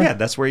store? Yeah,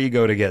 that's where you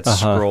go to get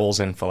scrolls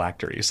and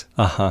phylacteries.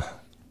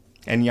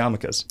 And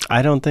yarmulkes.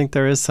 I don't think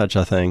there is such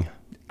a thing.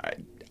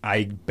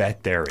 I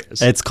bet there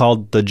is. It's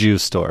called the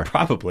juice store.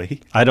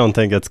 Probably. I don't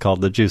think it's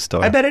called the juice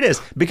store. I bet it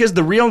is, because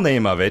the real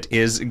name of it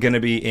is going to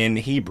be in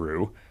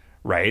Hebrew,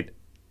 right?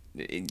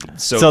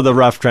 So the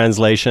rough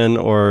translation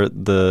or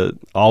the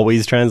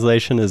always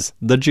translation is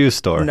the juice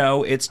store.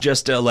 No, it's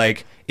just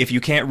like, if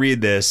you can't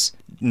read this,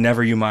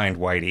 never you mind,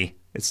 Whitey.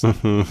 It's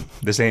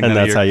this ain't and none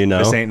that's of your, how you know.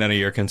 This ain't none of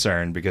your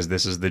concern, because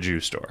this is the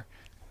juice store.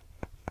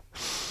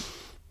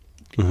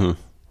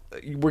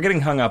 We're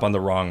getting hung up on the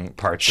wrong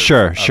parts.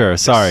 Sure.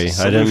 Sorry,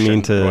 I didn't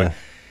mean to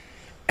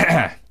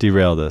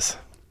derail this.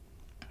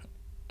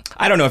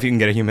 I don't know if you can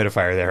get a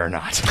humidifier there or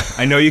not.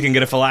 I know you can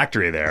get a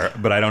phylactery there,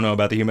 but I don't know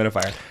about the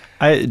humidifier.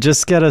 I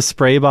just get a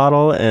spray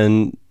bottle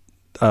and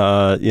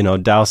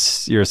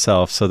douse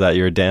yourself so that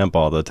you're damp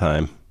all the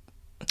time.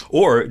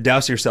 Or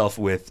douse yourself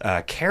with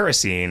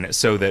kerosene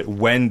so that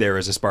when there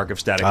is a spark of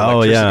static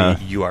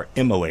electricity, you are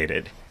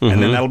immolated.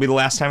 And then that'll be the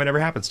last time it ever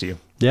happens to you.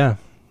 Yeah,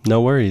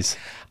 no worries.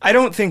 I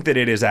don't think that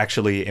it is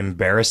actually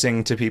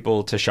embarrassing to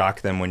people to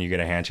shock them when you get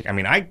a handshake. I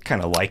mean, I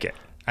kind of like it.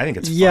 I think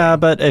it's fun. Yeah,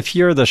 but if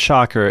you're the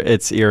shocker,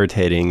 it's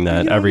irritating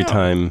that every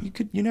time...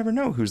 You never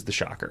know who's the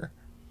shocker.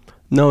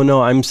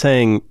 No, I'm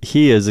saying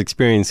he is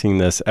experiencing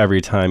this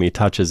every time he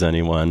touches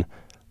anyone.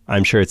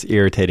 I'm sure it's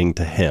irritating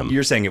to him.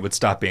 You're saying it would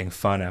stop being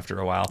fun after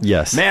a while.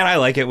 Yes. Man, I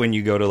like it when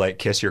you go to like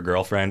kiss your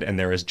girlfriend and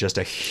there is just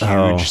a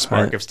huge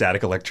spark of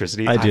static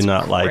electricity. I do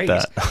not like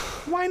that.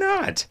 Why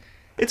not?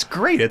 It's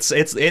great.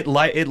 It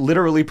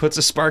literally puts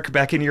a spark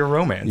back in your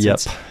romance.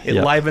 Yep. It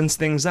livens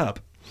things up.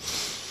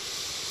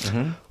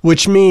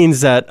 Which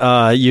means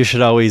that you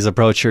should always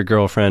approach your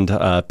girlfriend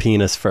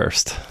penis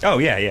first. Oh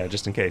yeah,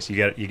 just in case you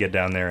get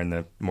down there in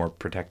the more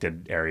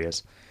protected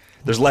areas.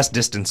 There's less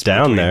distance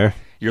down between there.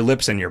 Your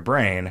lips and your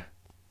brain.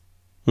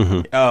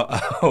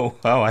 Oh,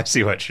 I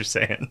see what you're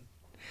saying.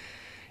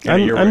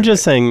 I'm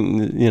just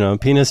saying,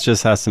 penis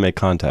just has to make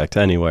contact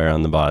anywhere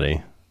on the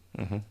body.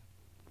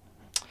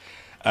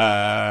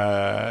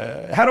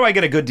 How do I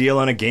get a good deal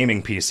on a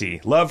gaming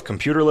PC? Love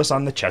Computerless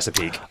on the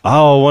Chesapeake.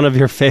 Oh, one of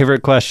your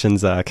favorite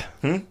questions, Zach.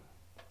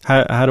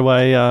 How do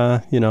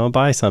I,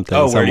 buy something?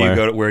 Oh,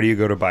 somewhere? where do you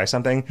go to buy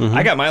something?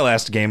 I got my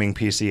last gaming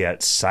PC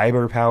at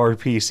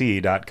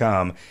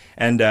cyberpowerpc.com,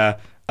 and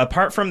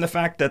apart from the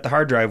fact that the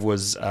hard drive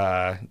was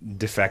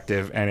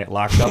defective and it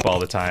locked up all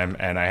the time,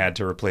 and I had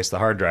to replace the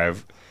hard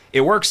drive,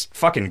 it works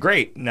fucking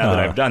great now that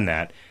I've done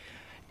that.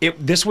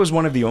 This was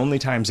one of the only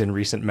times in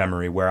recent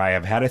memory where I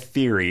have had a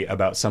theory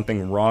about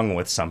something wrong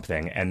with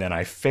something, and then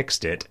I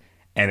fixed it,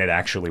 and it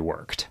actually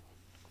worked.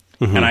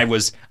 And I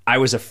was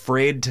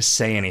afraid to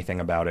say anything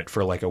about it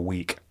for like a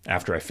week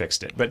after I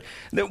fixed it. But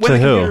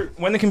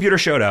when the computer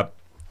showed up,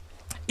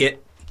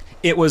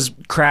 it was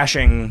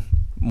crashing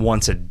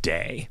once a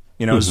day.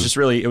 It was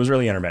really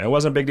intermittent. It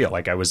wasn't a big deal.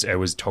 Like it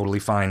was totally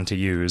fine to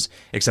use,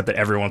 except that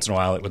every once in a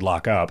while it would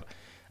lock up.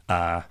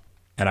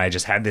 And I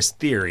just had this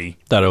theory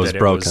that it was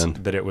broken.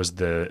 That it was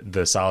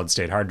the solid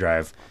state hard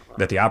drive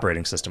that the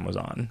operating system was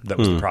on that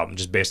was the problem,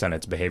 just based on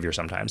its behavior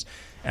sometimes.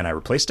 And I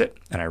replaced it,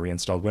 and I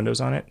reinstalled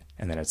Windows on it,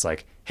 and then it's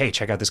like, hey,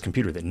 check out this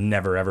computer that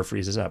never, ever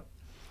freezes up.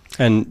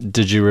 And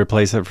did you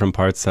replace it from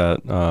parts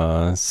that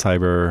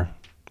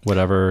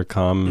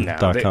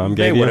cyberwhatevercom.com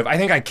gave you? I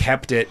think I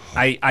kept it.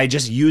 I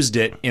just used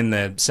it in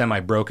the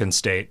semi-broken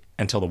state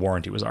until the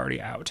warranty was already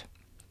out.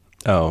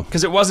 Oh.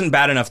 Because it wasn't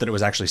bad enough that it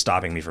was actually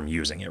stopping me from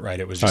using it, right?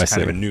 It was just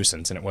kind of a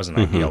nuisance, and it wasn't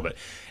ideal. But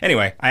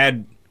anyway,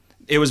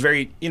 it was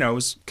very, it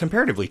was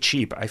comparatively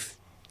cheap. It's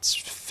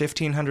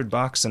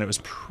 $1,500, and it was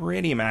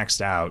pretty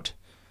maxed out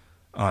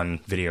on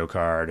video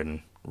card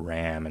and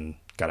RAM, and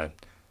got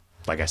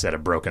like I said, a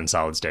broken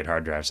solid state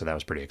hard drive, so that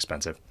was pretty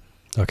expensive.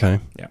 Okay.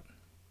 Yeah.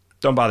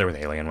 Don't bother with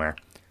Alienware.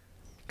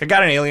 I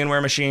got an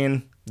Alienware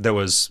machine that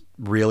was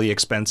really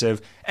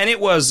expensive, and it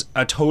was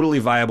a totally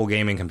viable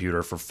gaming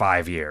computer for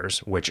 5 years,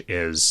 which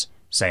is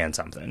saying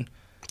something.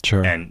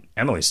 Sure. And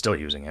Emily's still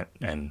using it,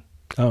 and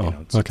okay.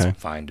 It's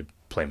fine to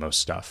play most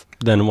stuff.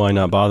 Then why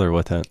not bother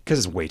with it?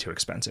 Because it's way too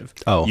expensive.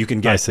 Oh, you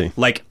can get, I see.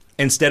 Like,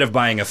 instead of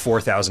buying a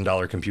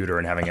 $4,000 computer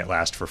and having it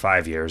last for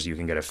 5 years, you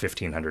can get a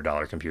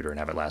 $1,500 computer and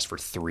have it last for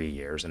 3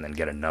 years, and then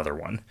get another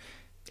one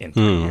in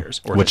 3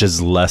 years. Which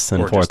is less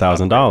than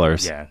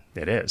 $4,000. Yeah,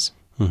 it is.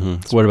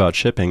 Mm-hmm. What about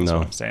shipping,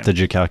 though? Did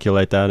you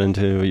calculate that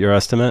into your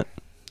estimate?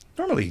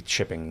 Normally,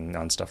 shipping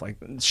on stuff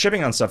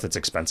that's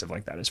expensive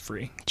like that is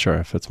free. Sure,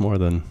 if it's more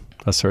than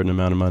a certain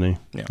amount of money,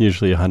 yeah.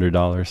 Usually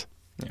 $100.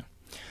 Yeah.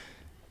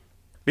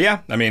 But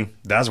yeah, I mean,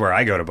 that's where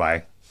I go to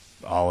buy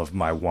all of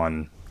my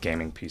one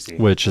gaming PC.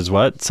 Which is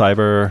what?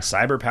 Cyberpower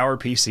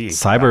PC.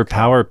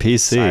 Cyberpower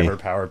PC.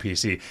 Cyberpower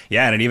PC.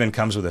 Yeah, and it even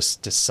comes with a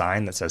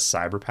sign that says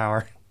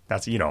Cyberpower.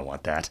 You don't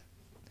want that.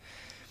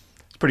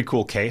 It's a pretty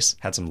cool case.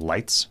 Had some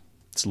lights.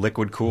 It's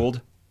liquid cooled.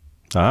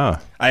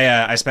 Ah.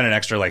 I spent an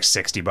extra like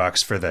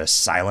 $60 for the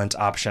silent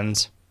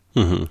options.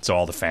 Mm-hmm. So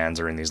all the fans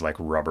are in these like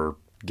rubber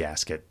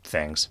gasket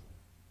things.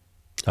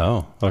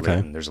 Oh, okay.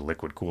 And there's a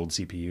liquid cooled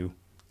CPU.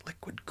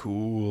 Liquid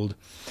cooled.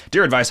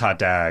 Dear Advice Hot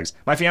Dags,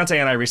 my fiance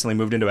and I recently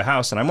moved into a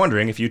house, and I'm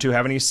wondering if you two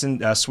have any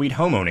sweet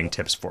homeowning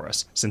tips for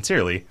us.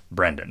 Sincerely,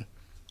 Brendan.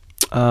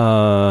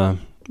 Well,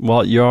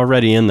 you're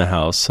already in the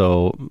house,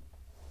 so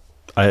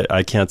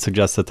I can't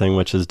suggest a thing,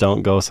 which is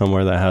don't go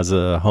somewhere that has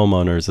a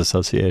homeowners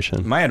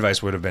association. My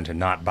advice would have been to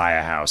not buy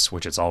a house,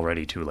 which it's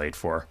already too late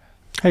for.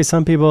 Hey,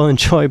 some people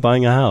enjoy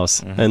buying a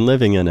house and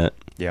living in it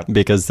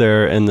because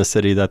they're in the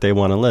city that they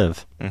want to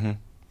live. Mm-hmm.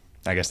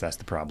 I guess that's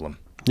the problem.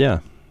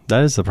 Yeah,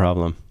 that is the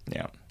problem.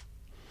 Yeah.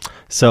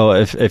 So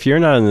if you're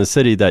not in the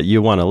city that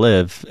you want to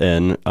live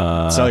in...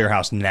 sell your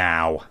house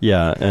now.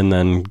 Yeah, and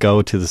then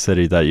go to the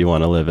city that you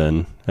want to live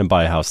in and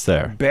buy a house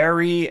there.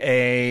 Bury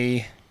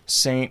a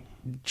St.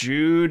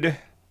 Jude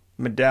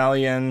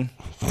medallion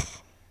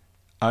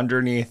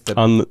underneath the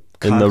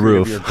in the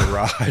roof of your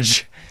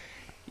garage.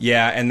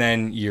 Yeah, and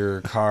then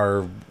your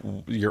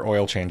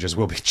oil changes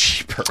will be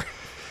cheaper.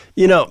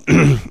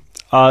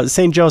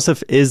 St.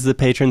 Joseph is the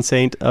patron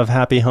saint of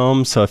happy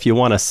homes, so if you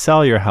want to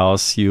sell your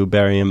house, you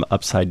bury him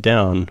upside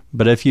down.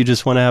 But if you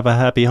just want to have a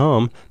happy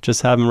home,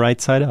 just have him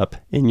right side up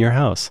in your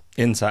house.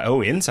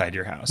 Inside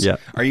your house. Yeah.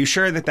 Are you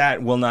sure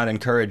that will not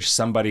encourage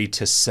somebody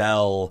to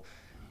sell,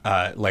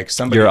 like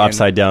somebody your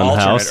upside down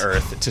alternate house?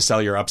 Earth to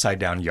sell your upside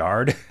down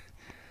yard?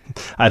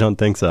 I don't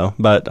think so,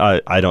 but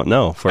I don't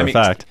know for a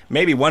fact.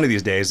 Maybe one of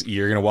these days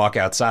you're going to walk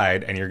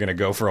outside and you're going to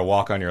go for a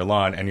walk on your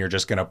lawn and you're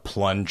just going to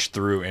plunge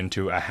through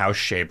into a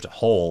house-shaped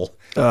hole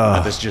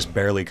that's just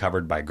barely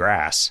covered by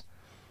grass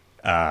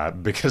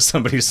because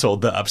somebody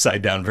sold the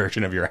upside-down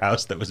version of your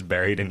house that was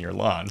buried in your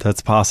lawn.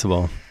 That's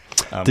possible.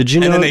 Did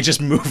you know? And then they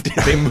just moved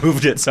it. They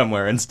moved it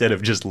somewhere instead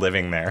of just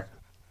living there.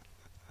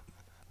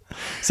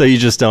 So you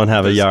just don't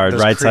have a yard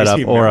right side up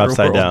or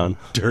upside down.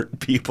 Dirt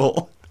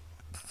people.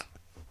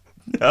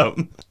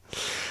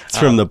 It's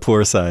from the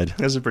poor side.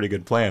 That's a pretty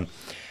good plan.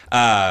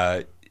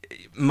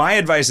 my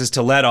advice is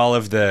to let all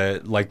of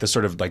the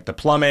sort of like the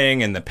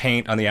plumbing and the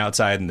paint on the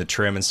outside and the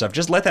trim and stuff,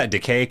 just let that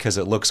decay because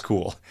it looks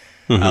cool.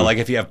 Like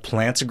if you have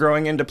plants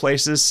growing into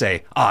places,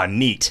 say,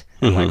 neat,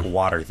 and like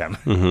water them.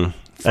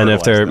 And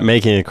if they're them.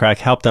 making a crack,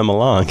 help them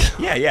along.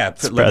 Yeah.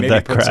 Spread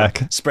that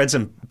crack.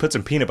 Put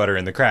some peanut butter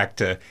in the crack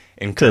to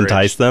encourage. To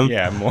entice them?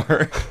 Yeah,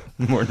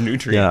 more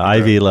nutrient. Yeah,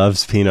 Ivy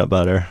loves peanut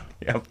butter.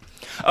 Yep.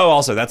 Oh,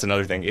 also, that's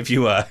another thing. If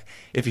you have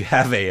if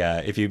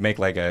you make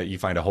you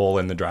find a hole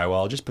in the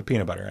drywall, just put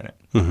peanut butter in it.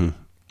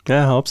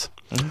 Yeah, it helps.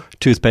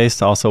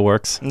 Toothpaste also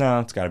works. No,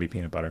 it's got to be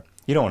peanut butter.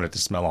 You don't want it to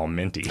smell all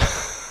minty.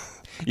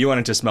 You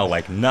want it to smell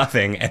like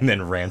nothing and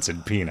then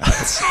rancid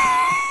peanuts.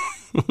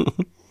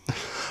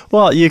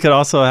 Well, you could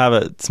also have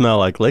it smell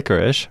like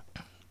licorice.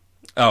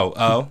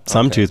 Oh.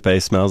 Some okay.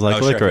 toothpaste smells like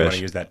Sure, if you licorice. want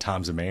to use that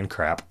Tom's of Maine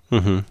crap.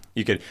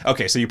 You could.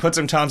 Okay, so you put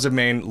some Tom's of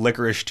Maine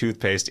licorice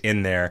toothpaste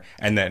in there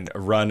and then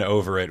run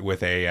over it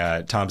with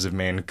a Tom's of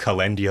Maine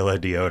calendula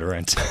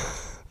deodorant.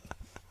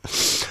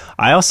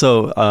 I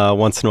also,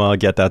 once in a while,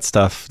 get that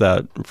stuff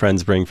that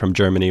friends bring from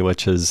Germany,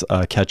 which is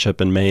ketchup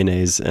and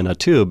mayonnaise in a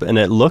tube, and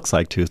it looks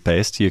like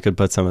toothpaste. You could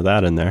put some of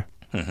that in there.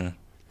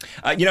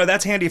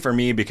 That's handy for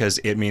me because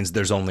it means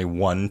there's only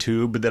one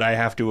tube that I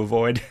have to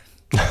avoid.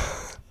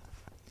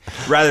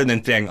 Rather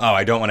than saying,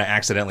 I don't want to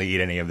accidentally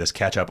eat any of this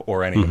ketchup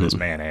or any of this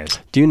mayonnaise.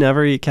 Do you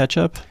never eat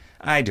ketchup?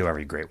 I do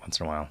every great once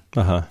in a while.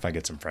 If I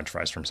get some French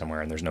fries from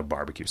somewhere and there's no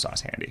barbecue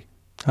sauce handy.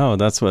 Oh,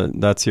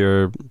 that's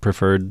your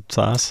preferred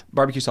sauce?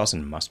 Barbecue sauce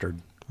and mustard.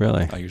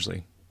 Really? I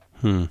usually.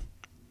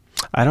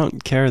 I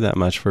don't care that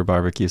much for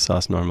barbecue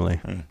sauce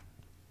normally.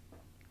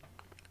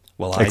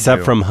 Well, I Except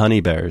do. from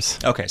Honey Bears.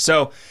 Okay,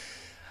 so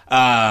do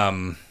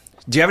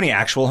you have any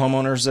actual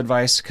homeowners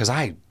advice? Because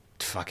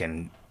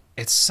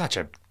it's such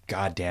a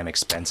goddamn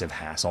expensive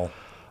hassle.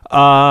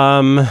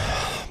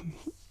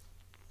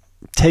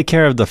 Take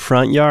care of the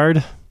front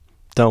yard.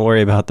 Don't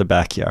worry about the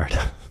backyard.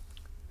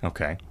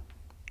 Okay.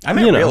 I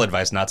meant real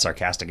advice, not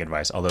sarcastic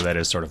advice, although that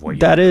is sort of what you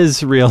That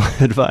is real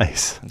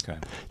advice. Okay.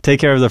 Take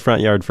care of the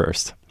front yard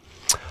first.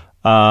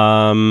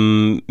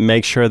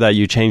 Make sure that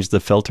you change the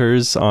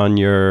filters on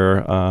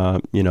your,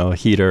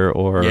 heater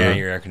or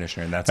your air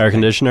conditioner. And that's air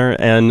conditioner,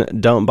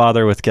 and don't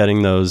bother with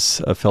getting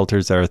those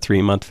filters that are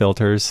 3-month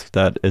filters.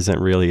 That isn't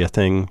really a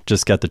thing.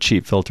 Just get the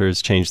cheap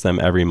filters. Change them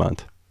every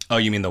month. Oh,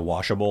 you mean the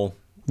washable?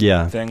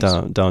 Yeah, things?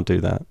 don't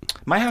do that.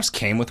 My house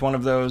came with one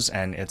of those,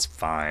 and it's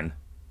fine.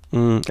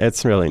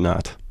 It's really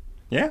not.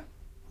 Yeah.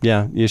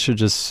 Yeah, you should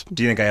just.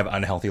 Do you think I have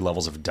unhealthy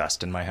levels of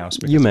dust in my house?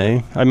 You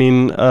may. I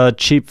mean, a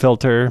cheap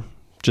filter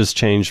just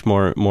changed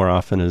more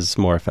often is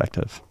more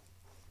effective.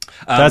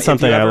 That's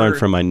something I learned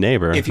from my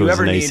neighbor who's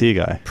an AC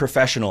guy.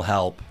 Professional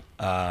help,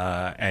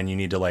 and you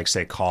need to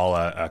say call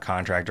a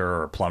contractor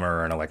or a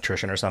plumber or an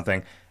electrician or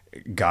something,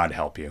 God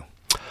help you.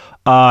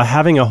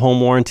 Having a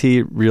home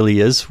warranty really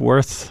is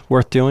worth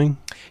doing.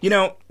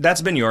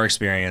 That's been your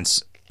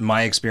experience.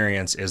 My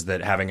experience is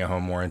that having a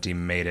home warranty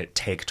made it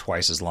take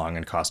twice as long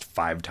and cost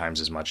 5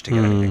 times as much to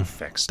get anything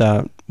fixed.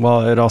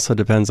 It also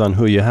depends on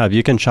who you have.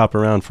 You can shop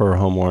around for a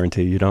home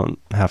warranty. You don't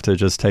have to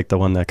just take the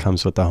one that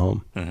comes with the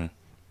home.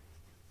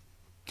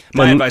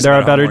 My advice there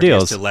about are better home warranty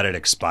deals is to let it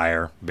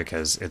expire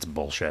because it's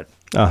bullshit.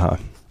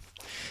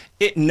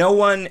 No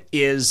one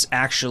is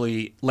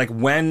actually,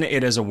 when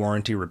it is a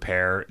warranty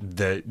repair,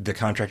 the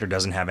contractor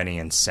doesn't have any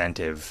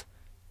incentive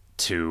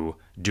to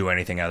do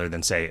anything other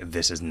than say,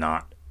 this is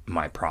not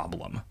my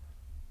problem.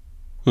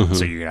 So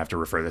you're going to have to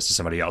refer this to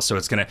somebody else. So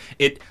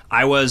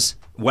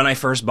when I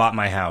first bought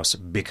my house,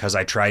 because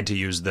I tried to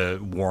use the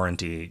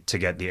warranty to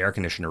get the air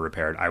conditioner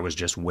repaired, I was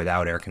just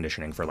without air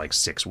conditioning for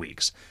 6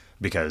 weeks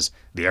because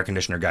the air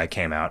conditioner guy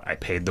came out. I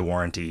paid the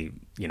warranty,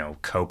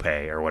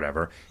 copay or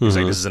whatever. He was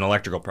like, this is an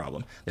electrical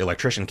problem. The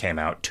electrician came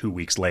out 2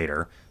 weeks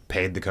later,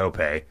 paid the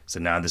copay,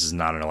 said, no, this is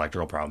not an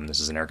electrical problem. This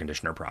is an air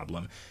conditioner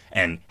problem.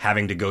 And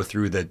having to go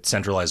through the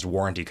centralized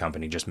warranty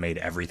company just made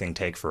everything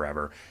take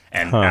forever.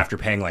 And after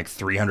paying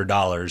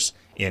 $300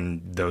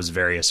 in those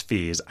various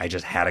fees, I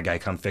just had a guy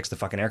come fix the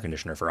fucking air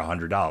conditioner for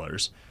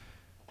 $100.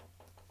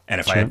 And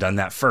if I had done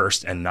that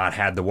first and not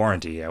had the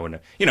warranty, I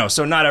wouldn't have,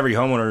 so not every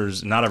home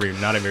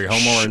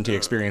warranty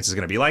experience is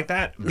going to be like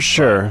that.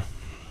 Sure.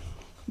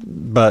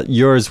 But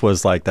yours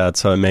was like that,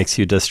 so it makes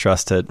you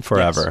distrust it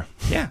forever.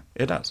 Yes. Yeah,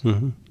 it does.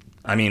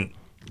 I mean,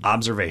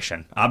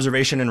 observation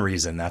and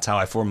reason. That's how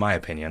I form my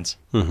opinions,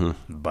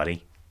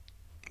 buddy.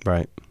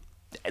 Right.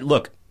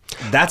 Look,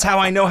 that's how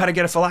I know how to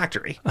get a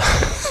phylactery.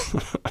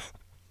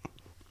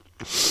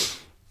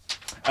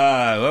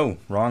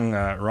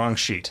 Wrong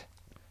sheet.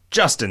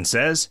 Justin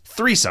says,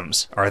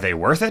 threesomes, are they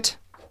worth it?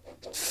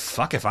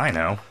 Fuck if I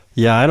know.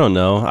 Yeah, I don't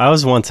know. I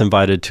was once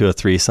invited to a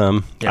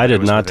threesome. Yeah, I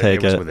did not take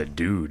it. It was with a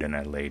dude and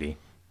a lady.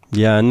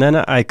 Yeah, and then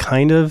I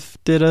kind of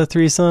did a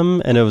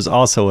threesome, and it was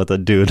also with a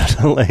dude and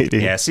a lady.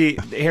 Yeah, see,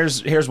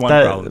 here's one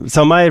problem.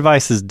 So my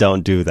advice is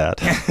don't do that.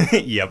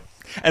 Yep.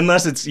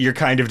 Unless you're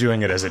kind of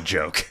doing it as a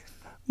joke.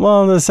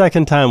 Well, the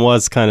second time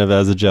was kind of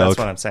as a joke. That's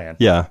what I'm saying.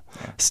 Yeah.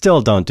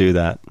 Still don't do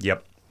that.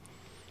 Yep.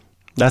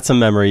 That's a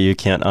memory you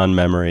can't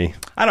unmemory.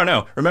 I don't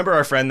know. Remember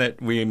our friend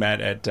that we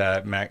met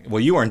at Mac? Well,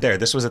 you weren't there.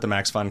 This was at the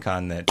Max Fun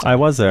Con that I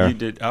was there. you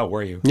did. Oh,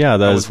 were you? Yeah,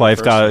 his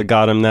wife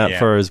got him that Yeah.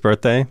 for his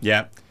birthday.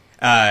 Yeah.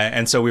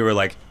 And so we were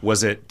like,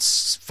 was it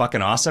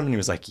fucking awesome? And he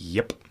was like,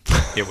 yep,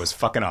 it was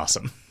fucking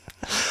awesome.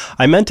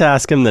 I meant to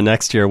ask him the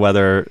next year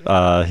whether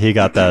he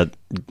got that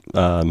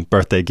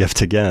birthday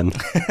gift again.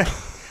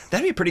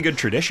 That'd be a pretty good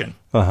tradition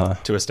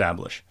to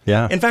establish.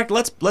 Yeah. In fact,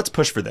 let's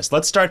push for this.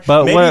 Let's start.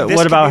 But maybe what this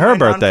could about be her my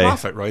birthday?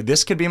 Nonprofit, Roy.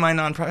 This could be my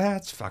nonprofit.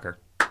 That's fucker.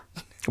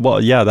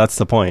 Well, yeah, that's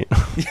the point.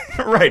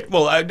 Right.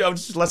 Well, I'll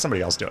just let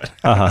somebody else do it.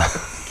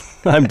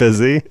 I'm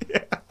busy.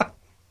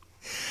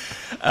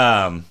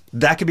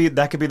 That could be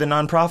the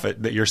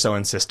nonprofit that you're so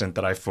insistent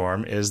that I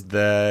form is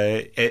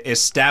the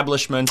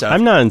establishment of.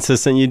 I'm not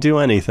insistent you do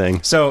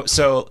anything. So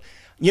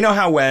you know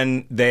how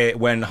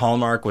when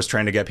Hallmark was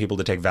trying to get people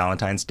to take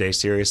Valentine's Day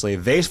seriously,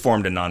 they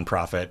formed a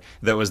nonprofit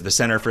that was the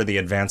Center for the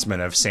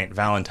Advancement of St.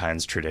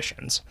 Valentine's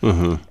Traditions.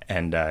 Mm-hmm.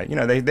 And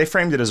they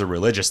framed it as a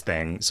religious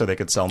thing so they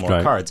could sell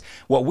more cards.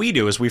 What we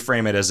do is we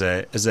frame it as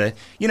a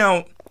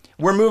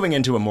we're moving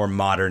into a more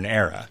modern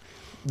era.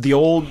 The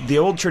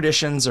old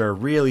traditions are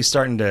really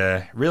starting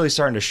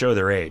to show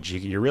their age.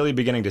 You're really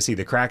beginning to see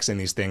the cracks in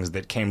these things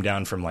that came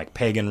down from like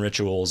pagan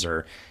rituals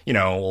or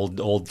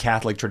old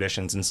Catholic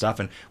traditions and stuff.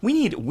 And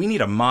we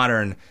need a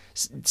modern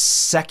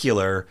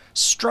secular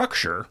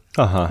structure,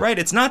 right?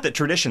 It's not that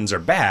traditions are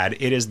bad;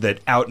 it is that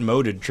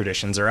outmoded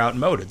traditions are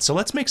outmoded. So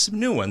let's make some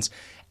new ones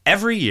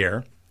every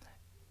year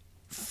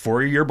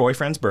for your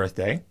boyfriend's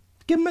birthday.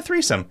 Give him a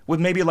threesome with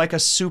maybe like a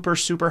super,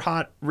 super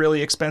hot,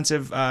 really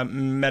expensive,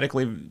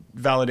 medically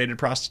validated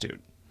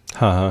prostitute.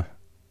 This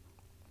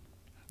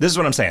is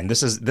what I'm saying.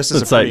 This is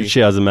It's like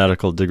she has a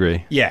medical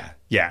degree. Yeah.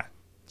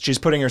 She's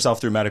putting herself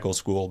through medical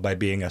school by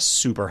being a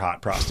super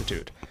hot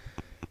prostitute.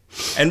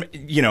 And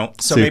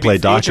so you maybe play for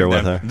each doctor of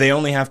them, with her. They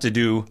only have to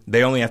do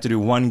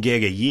 1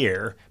 gig a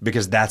year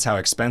because that's how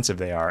expensive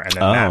they are, and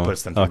then that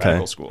puts them through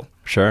medical school.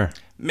 Sure.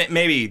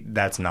 Maybe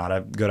that's not a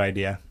good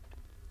idea.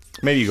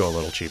 Maybe you go a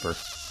little cheaper.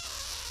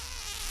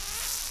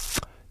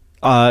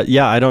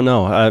 Yeah, I don't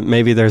know.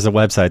 Maybe there's a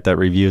website that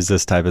reviews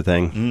this type of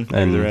thing.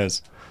 And there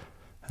is.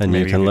 And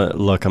Maybe you can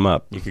look them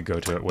up. You could go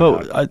to it.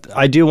 But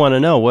I do want to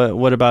know,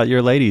 what about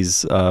your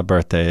lady's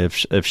birthday?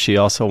 If she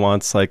also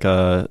wants like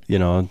a,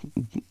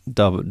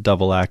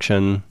 double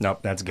action nope,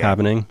 that's gay.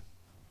 happening.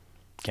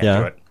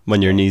 Can't do it.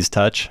 When your knees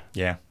touch.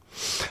 Yeah.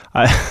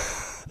 I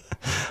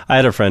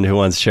had a friend who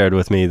once shared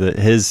with me that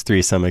his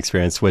threesome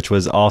experience, which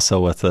was also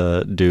with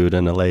a dude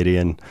and a lady.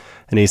 And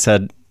he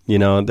said, they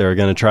were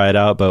going to try it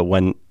out, but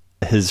when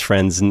his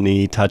friend's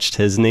knee touched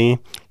his knee,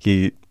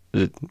 he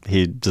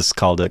just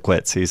called it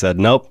quits. He said,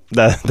 "Nope,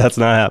 that's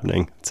not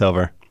happening. It's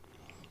over."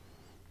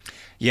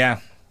 Yeah.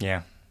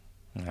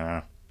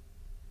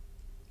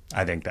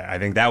 I think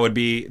that would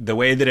be the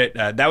way that it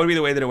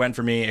went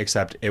for me.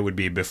 Except it would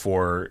be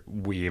before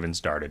we even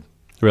started.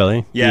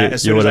 Really? Yeah.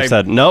 You would have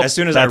said, "Nope." As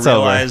soon as I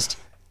realized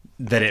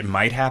that it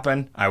might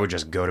happen, I would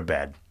just go to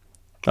bed.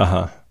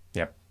 Yep.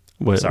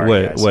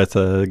 Sorry, guys. With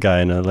a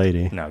guy and a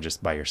lady. No,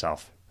 just by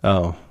yourself.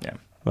 Oh. Yeah.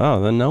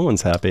 Wow, then no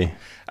one's happy.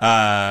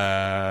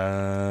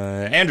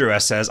 Andrew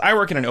S. says, I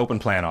work in an open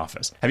plan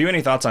office. Have you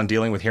any thoughts on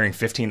dealing with hearing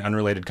 15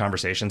 unrelated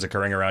conversations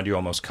occurring around you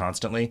almost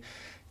constantly?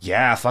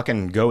 Yeah,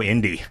 fucking go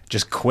indie.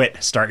 Just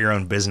quit. Start your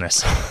own business.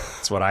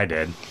 That's what I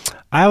did.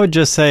 I would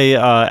just say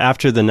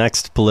after the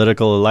next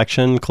political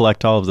election,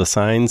 collect all of the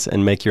signs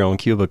and make your own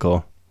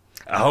cubicle.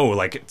 Oh,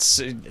 like it's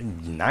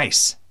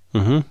nice.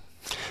 Mm-hmm.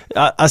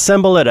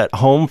 Assemble it at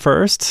home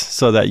first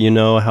so that you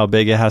know how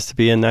big it has to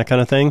be and that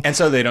kind of thing. And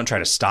so they don't try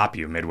to stop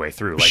you midway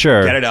through. Like,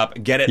 sure. Get it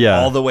up, get it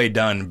all the way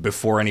done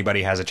before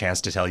anybody has a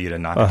chance to tell you to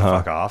knock it the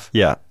fuck off.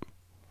 Yeah.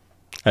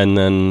 And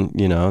then,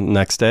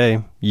 next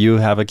day you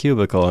have a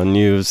cubicle and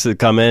you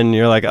come in and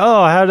you're like,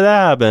 oh, how did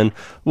that happen?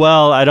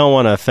 Well, I don't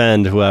want to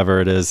offend whoever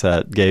it is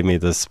that gave me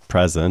this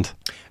present.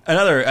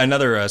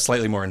 Another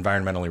slightly more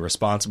environmentally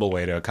responsible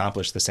way to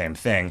accomplish the same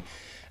thing.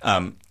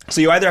 So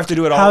you either have to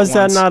do it all How at is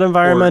that once not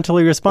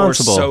environmentally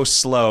responsible? Or so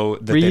slow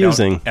that they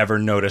don't ever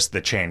notice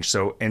the change.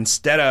 So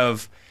instead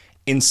of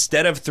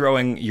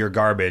throwing your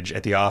garbage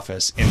at the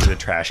office into the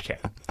trash can,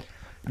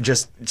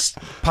 just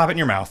pop it in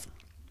your mouth,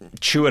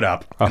 chew it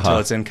up until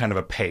it's in kind of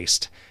a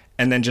paste,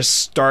 and then just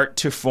start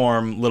to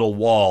form little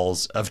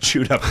walls of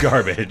chewed up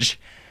garbage.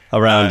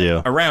 Around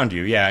you. Around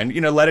you, yeah. And,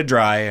 let it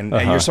dry, and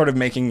you're sort of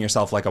making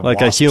yourself like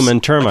a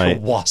human termite. Like a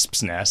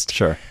wasp's nest.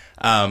 Sure.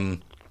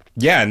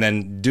 Yeah, and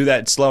then do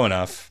that slow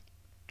enough.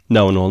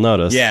 No one will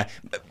notice. Yeah.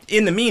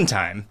 In the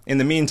meantime,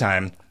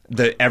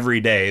 every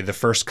day, the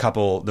first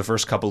couple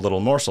little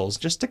morsels,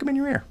 just stick them in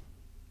your ear.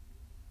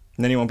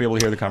 And then you won't be able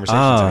to hear the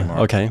conversations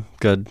anymore. Okay.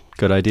 Good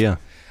idea.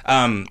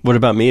 What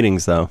about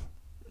meetings, though?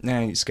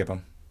 Nah, you skip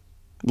them.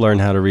 Learn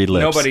how to read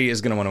lips. Nobody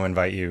is going to want to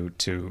invite you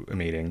to a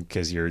meeting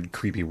because you're a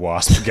creepy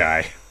wasp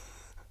guy.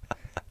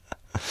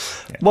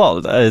 Yeah.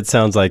 Well, it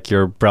sounds like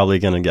you're probably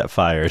going to get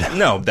fired.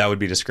 No, that would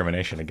be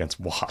discrimination against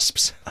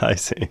wasps. I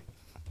see.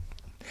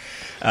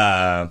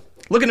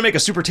 Looking to make a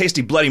super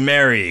tasty Bloody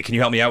Mary. Can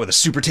you help me out with a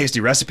super tasty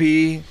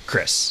recipe?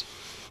 Chris.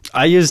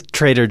 I use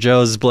Trader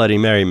Joe's Bloody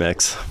Mary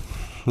mix.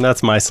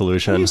 That's my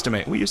solution.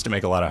 We used to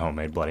make a lot of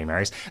homemade Bloody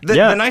Marys.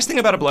 The nice thing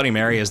about a Bloody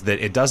Mary is that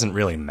it doesn't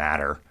really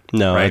matter.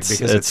 No, right?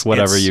 it's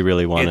whatever you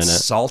really want in it.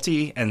 It's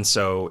salty, and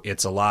so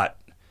it's a lot.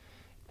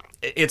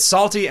 It's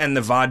salty, and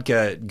the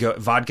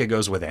vodka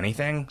goes with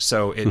anything,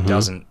 so it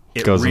doesn't.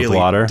 It goes really with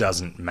water.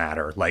 Doesn't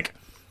matter. Like,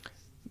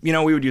 we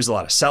would use a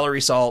lot of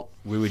celery salt.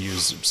 We would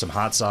use some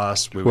hot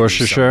sauce. We would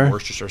use some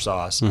Worcestershire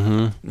sauce.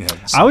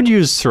 Mm-hmm. I would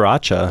use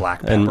sriracha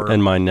black pepper.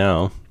 in mine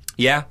now.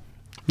 Yeah.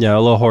 Yeah, a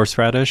little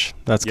horseradish.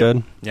 That's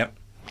good. Yep.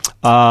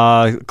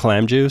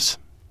 Clam juice.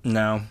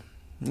 No,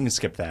 you can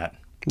skip that.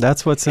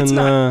 That's what's It's in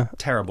not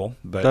terrible,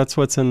 but that's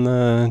what's in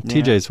the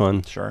TJ's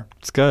one. Sure.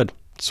 It's good.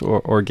 It's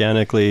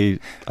organically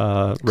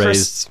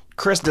raised.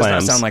 Chris does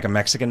not sound like a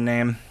Mexican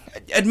name.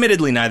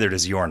 Admittedly, neither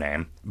does your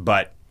name,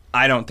 but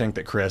I don't think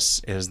that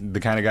Chris is the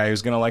kind of guy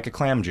who's going to like a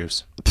clam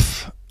juice.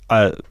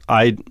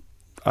 I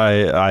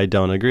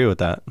don't agree with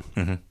that.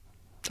 Mm-hmm.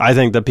 I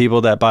think the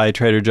people that buy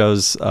Trader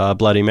Joe's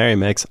Bloody Mary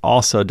mix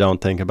also don't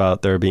think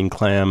about there being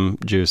clam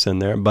juice in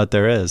there, but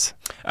there is.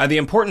 The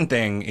important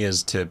thing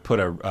is to put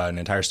an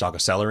entire stalk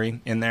of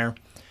celery in there,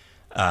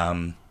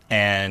 and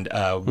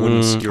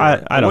wooden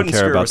skewer. I don't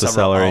care about the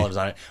celery. Olives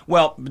on it.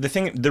 Well,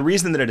 the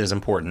reason that it is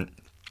important.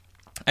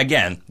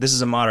 Again, this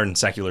is a modern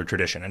secular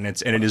tradition, and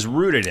it is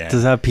rooted in.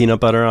 Does it have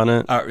peanut butter on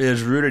it? It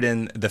is rooted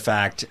in the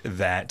fact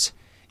that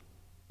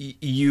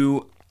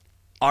you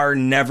are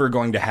never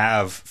going to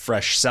have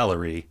fresh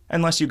celery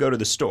unless you go to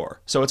the store.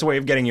 So it's a way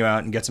of getting you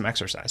out and get some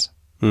exercise.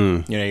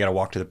 You got to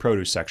walk to the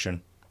produce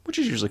section, which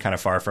is usually kind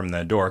of far from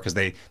the door because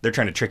they're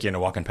trying to trick you into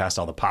walking past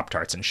all the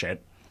Pop-Tarts and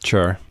shit.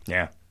 Sure.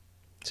 Yeah.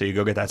 So you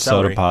go get that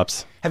celery. Soda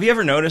pops. Have you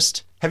ever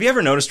noticed,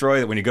 Roy,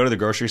 that when you go to the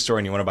grocery store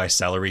and you want to buy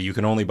celery, you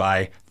can only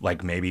buy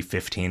like maybe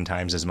 15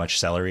 times as much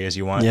celery as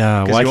you want?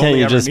 Yeah, why can't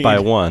you just buy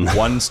one?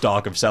 One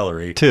stalk of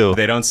celery. Two.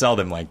 They don't sell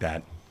them like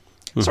that.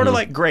 Sort of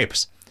like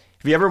grapes.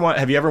 Have you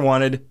ever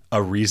wanted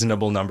a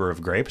reasonable number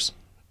of grapes?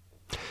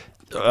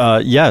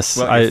 Yes.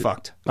 Well, you're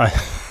fucked.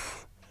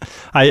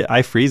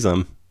 I freeze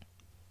them.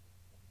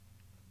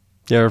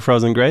 You ever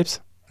frozen grapes?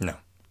 No.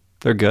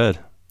 They're good.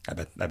 I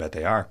bet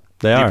they are.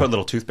 They Do are. you put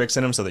little toothpicks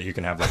in them so that you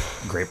can have like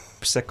grape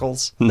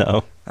sickles?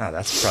 No. Oh,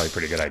 that's probably a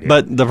pretty good idea.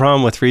 But the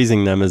problem with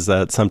freezing them is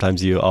that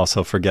sometimes you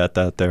also forget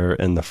that they're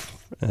in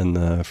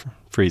the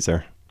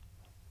freezer.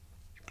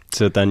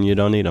 So then you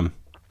don't eat them.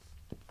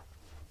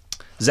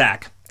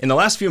 Zach, in the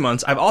last few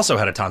months, I've also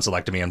had a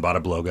tonsillectomy and bought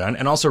a blowgun,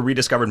 and also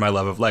rediscovered my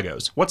love of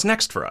Legos. What's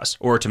next for us?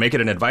 Or to make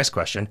it an advice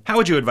question, how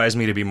would you advise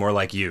me to be more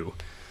like you?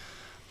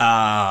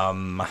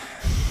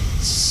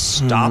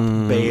 Stop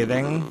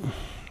bathing.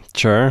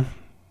 Sure.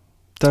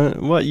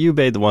 What, you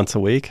bathe once a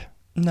week?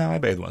 No, I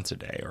bathe once a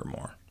day or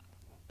more.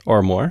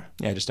 Or more?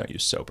 Yeah, I just don't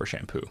use soap or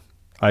shampoo.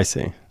 I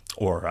see.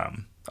 Or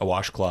a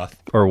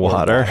washcloth. Or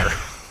water.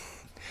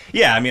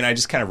 Yeah, I mean, I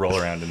just kind of roll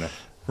around into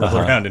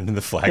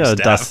the Flagstaff.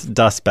 Yeah,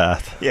 dust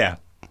bath. Yeah.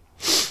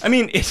 I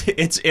mean,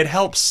 it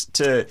helps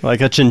to,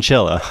 like a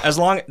chinchilla. as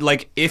long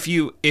like if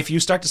you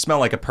start to smell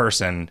like a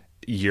person,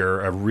 you're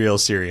a real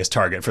serious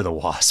target for the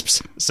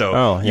wasps.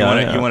 So you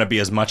want to be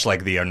as much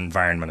like the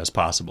environment as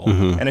possible.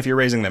 Mm-hmm. And if you're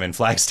raising them in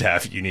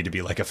Flagstaff, you need to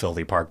be like a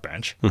filthy park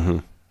bench. Mm-hmm.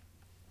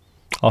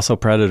 Also,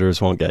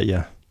 predators won't get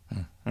you.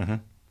 Mm-hmm.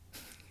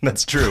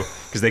 That's true,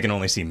 because they can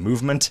only see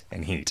movement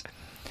and heat.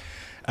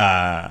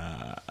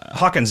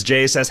 Hawkins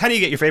J says, how do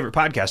you get your favorite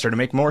podcaster to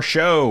make more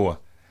show?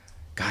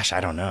 Gosh, I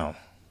don't know.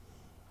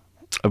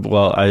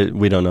 Well,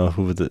 we don't know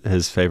who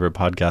his favorite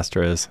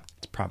podcaster is.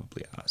 It's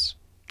probably us.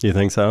 You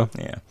think so?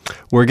 Yeah.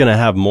 We're going to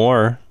have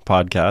more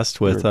podcasts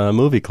with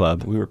Movie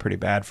Club. We were pretty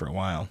bad for a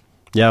while.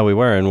 Yeah, we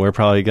were, and we're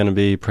probably going to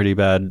be pretty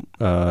bad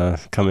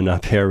coming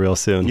up here real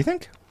soon. You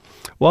think?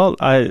 Well,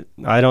 I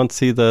don't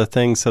see the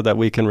thing so that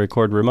we can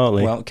record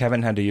remotely. Well,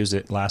 Kevin had to use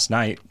it last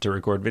night to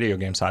record Video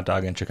Games Hot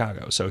Dog in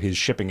Chicago, so he's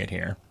shipping it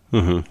here.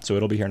 Mm-hmm. So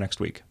it'll be here next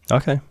week.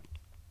 Okay.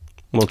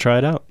 We'll try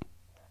it out.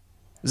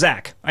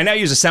 Zach, I now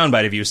use a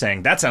soundbite of you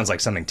saying, that sounds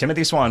like something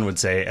Timothy Swan would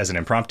say as an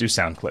impromptu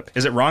sound clip.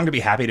 Is it wrong to be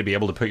happy to be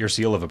able to put your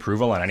seal of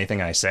approval on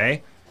anything I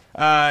say?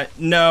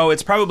 No,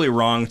 it's probably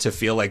wrong to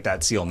feel like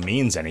that seal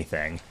means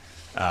anything.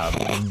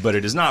 But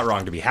it is not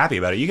wrong to be happy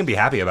about it. You can be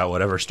happy about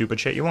whatever stupid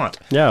shit you want.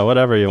 Yeah,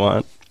 whatever you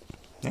want.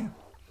 Yeah.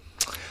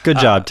 Good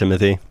job,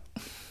 Timothy.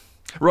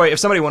 Roy, if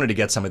somebody wanted to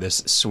get some of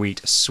this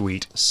sweet,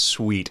 sweet,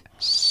 sweet,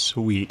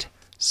 sweet,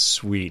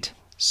 sweet,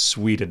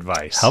 sweet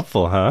advice.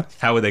 Helpful, huh?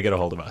 How would they get a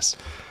hold of us?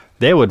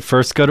 They would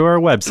first go to our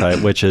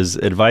website, which is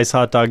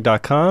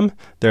advicehotdog.com.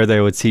 There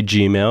they would see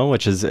Gmail,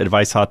 which is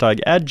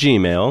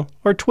advicehotdog@gmail,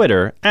 or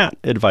Twitter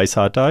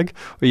 @advicehotdog,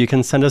 or you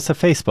can send us a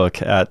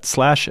Facebook at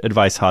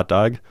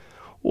 /advicehotdog,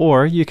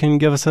 or you can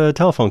give us a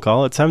telephone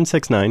call at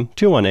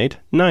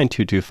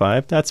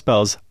 769-218-9225. That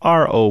spells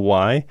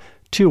ROY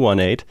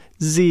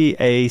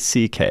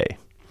 218-ZACK.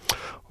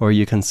 Or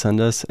you can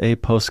send us a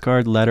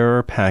postcard, letter,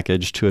 or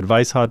package to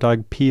Advice Hot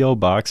Dog, P.O.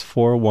 Box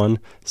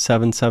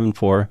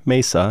 41774,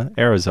 Mesa,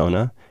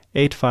 Arizona,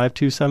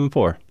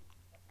 85274.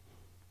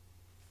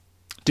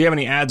 Do you have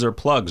any ads or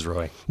plugs,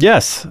 Roy?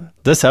 Yes,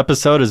 this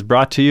episode is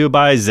brought to you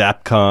by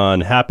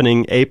ZapCon,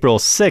 happening April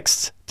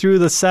 6th through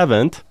the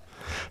 7th.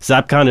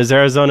 ZapCon is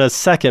Arizona's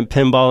second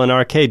pinball and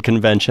arcade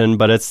convention,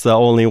 but it's the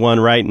only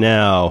one right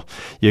now.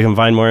 You can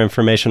find more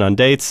information on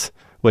dates,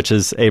 which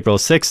is April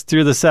 6th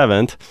through the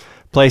 7th,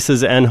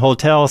 places and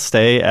hotel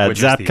stay at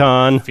Which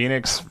ZapCon. is the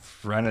Phoenix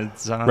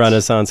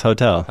Renaissance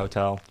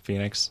Hotel.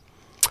 Phoenix.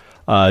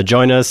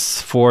 Join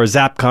us for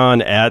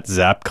ZapCon at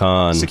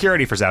ZapCon.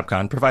 Security for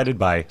ZapCon provided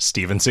by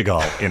Steven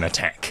Seagal in a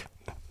tank.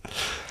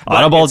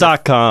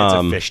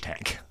 Audible.com. It's a fish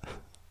tank.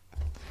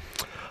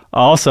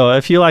 Also,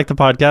 if you like the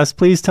podcast,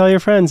 please tell your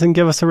friends and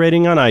give us a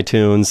rating on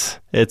iTunes.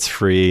 It's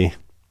free.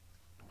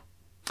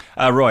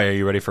 Roy, are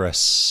you ready for a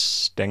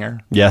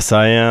stinger? Yes,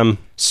 I am.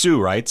 Sue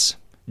writes,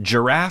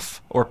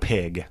 giraffe or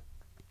pig?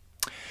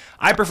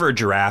 I prefer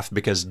giraffe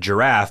because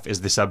giraffe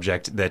is the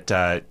subject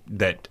that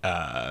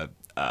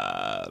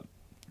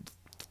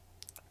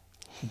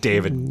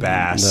David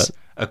Bass,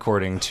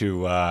 according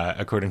to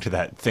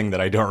that thing that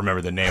I don't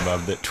remember the name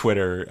of, that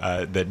Twitter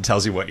that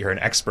tells you what you're an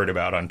expert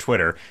about on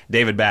Twitter.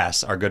 David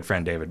Bass, our good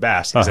friend David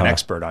Bass, is an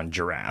expert on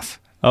giraffe.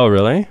 Oh,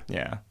 really?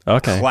 Yeah.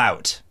 Okay.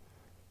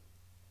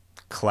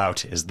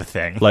 Clout is the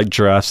thing. Like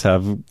giraffes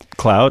have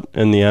clout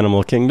in the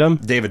animal kingdom?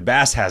 David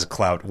Bass has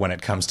clout when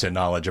it comes to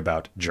knowledge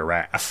about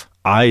giraffe.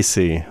 I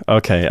see.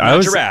 Okay.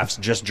 Not giraffes,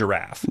 just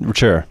giraffe.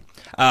 Sure.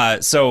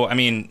 So, I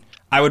mean,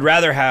 I would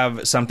rather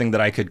have something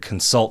that I could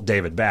consult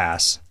David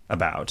Bass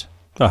about.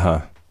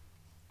 Uh-huh.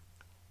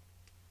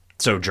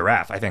 So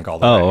giraffe, I think all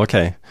the way. Oh,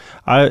 okay.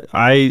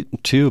 I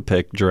too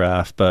pick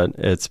giraffe, but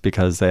it's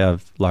because they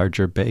have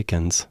larger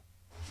bacons.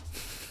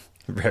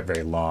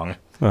 Very long.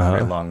 Uh-huh.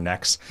 Very long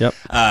necks. Yep.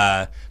 So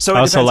I it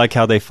also depends. like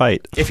how they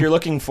fight. If you're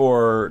looking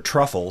for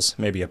truffles,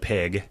 maybe a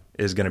pig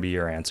is going to be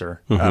your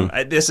answer.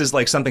 Mm-hmm. This is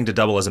like something to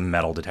double as a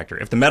metal detector.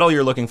 If the metal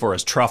you're looking for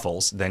is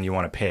truffles, then you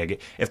want a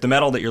pig. If the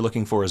metal that you're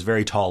looking for is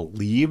very tall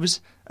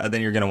leaves,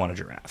 then you're going to want a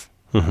giraffe.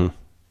 Mm-hmm.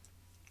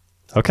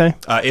 Okay.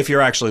 If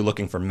you're actually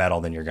looking for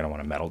metal, then you're going to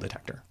want a metal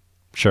detector.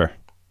 Sure.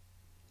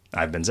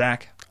 I've been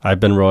Zach. I've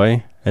been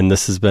Roy, and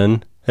this has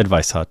been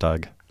Advice Hot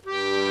Dog.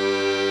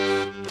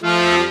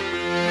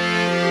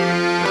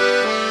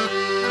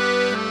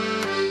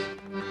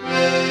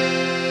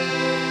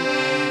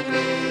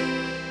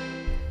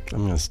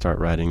 I'm going to start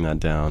writing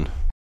that down.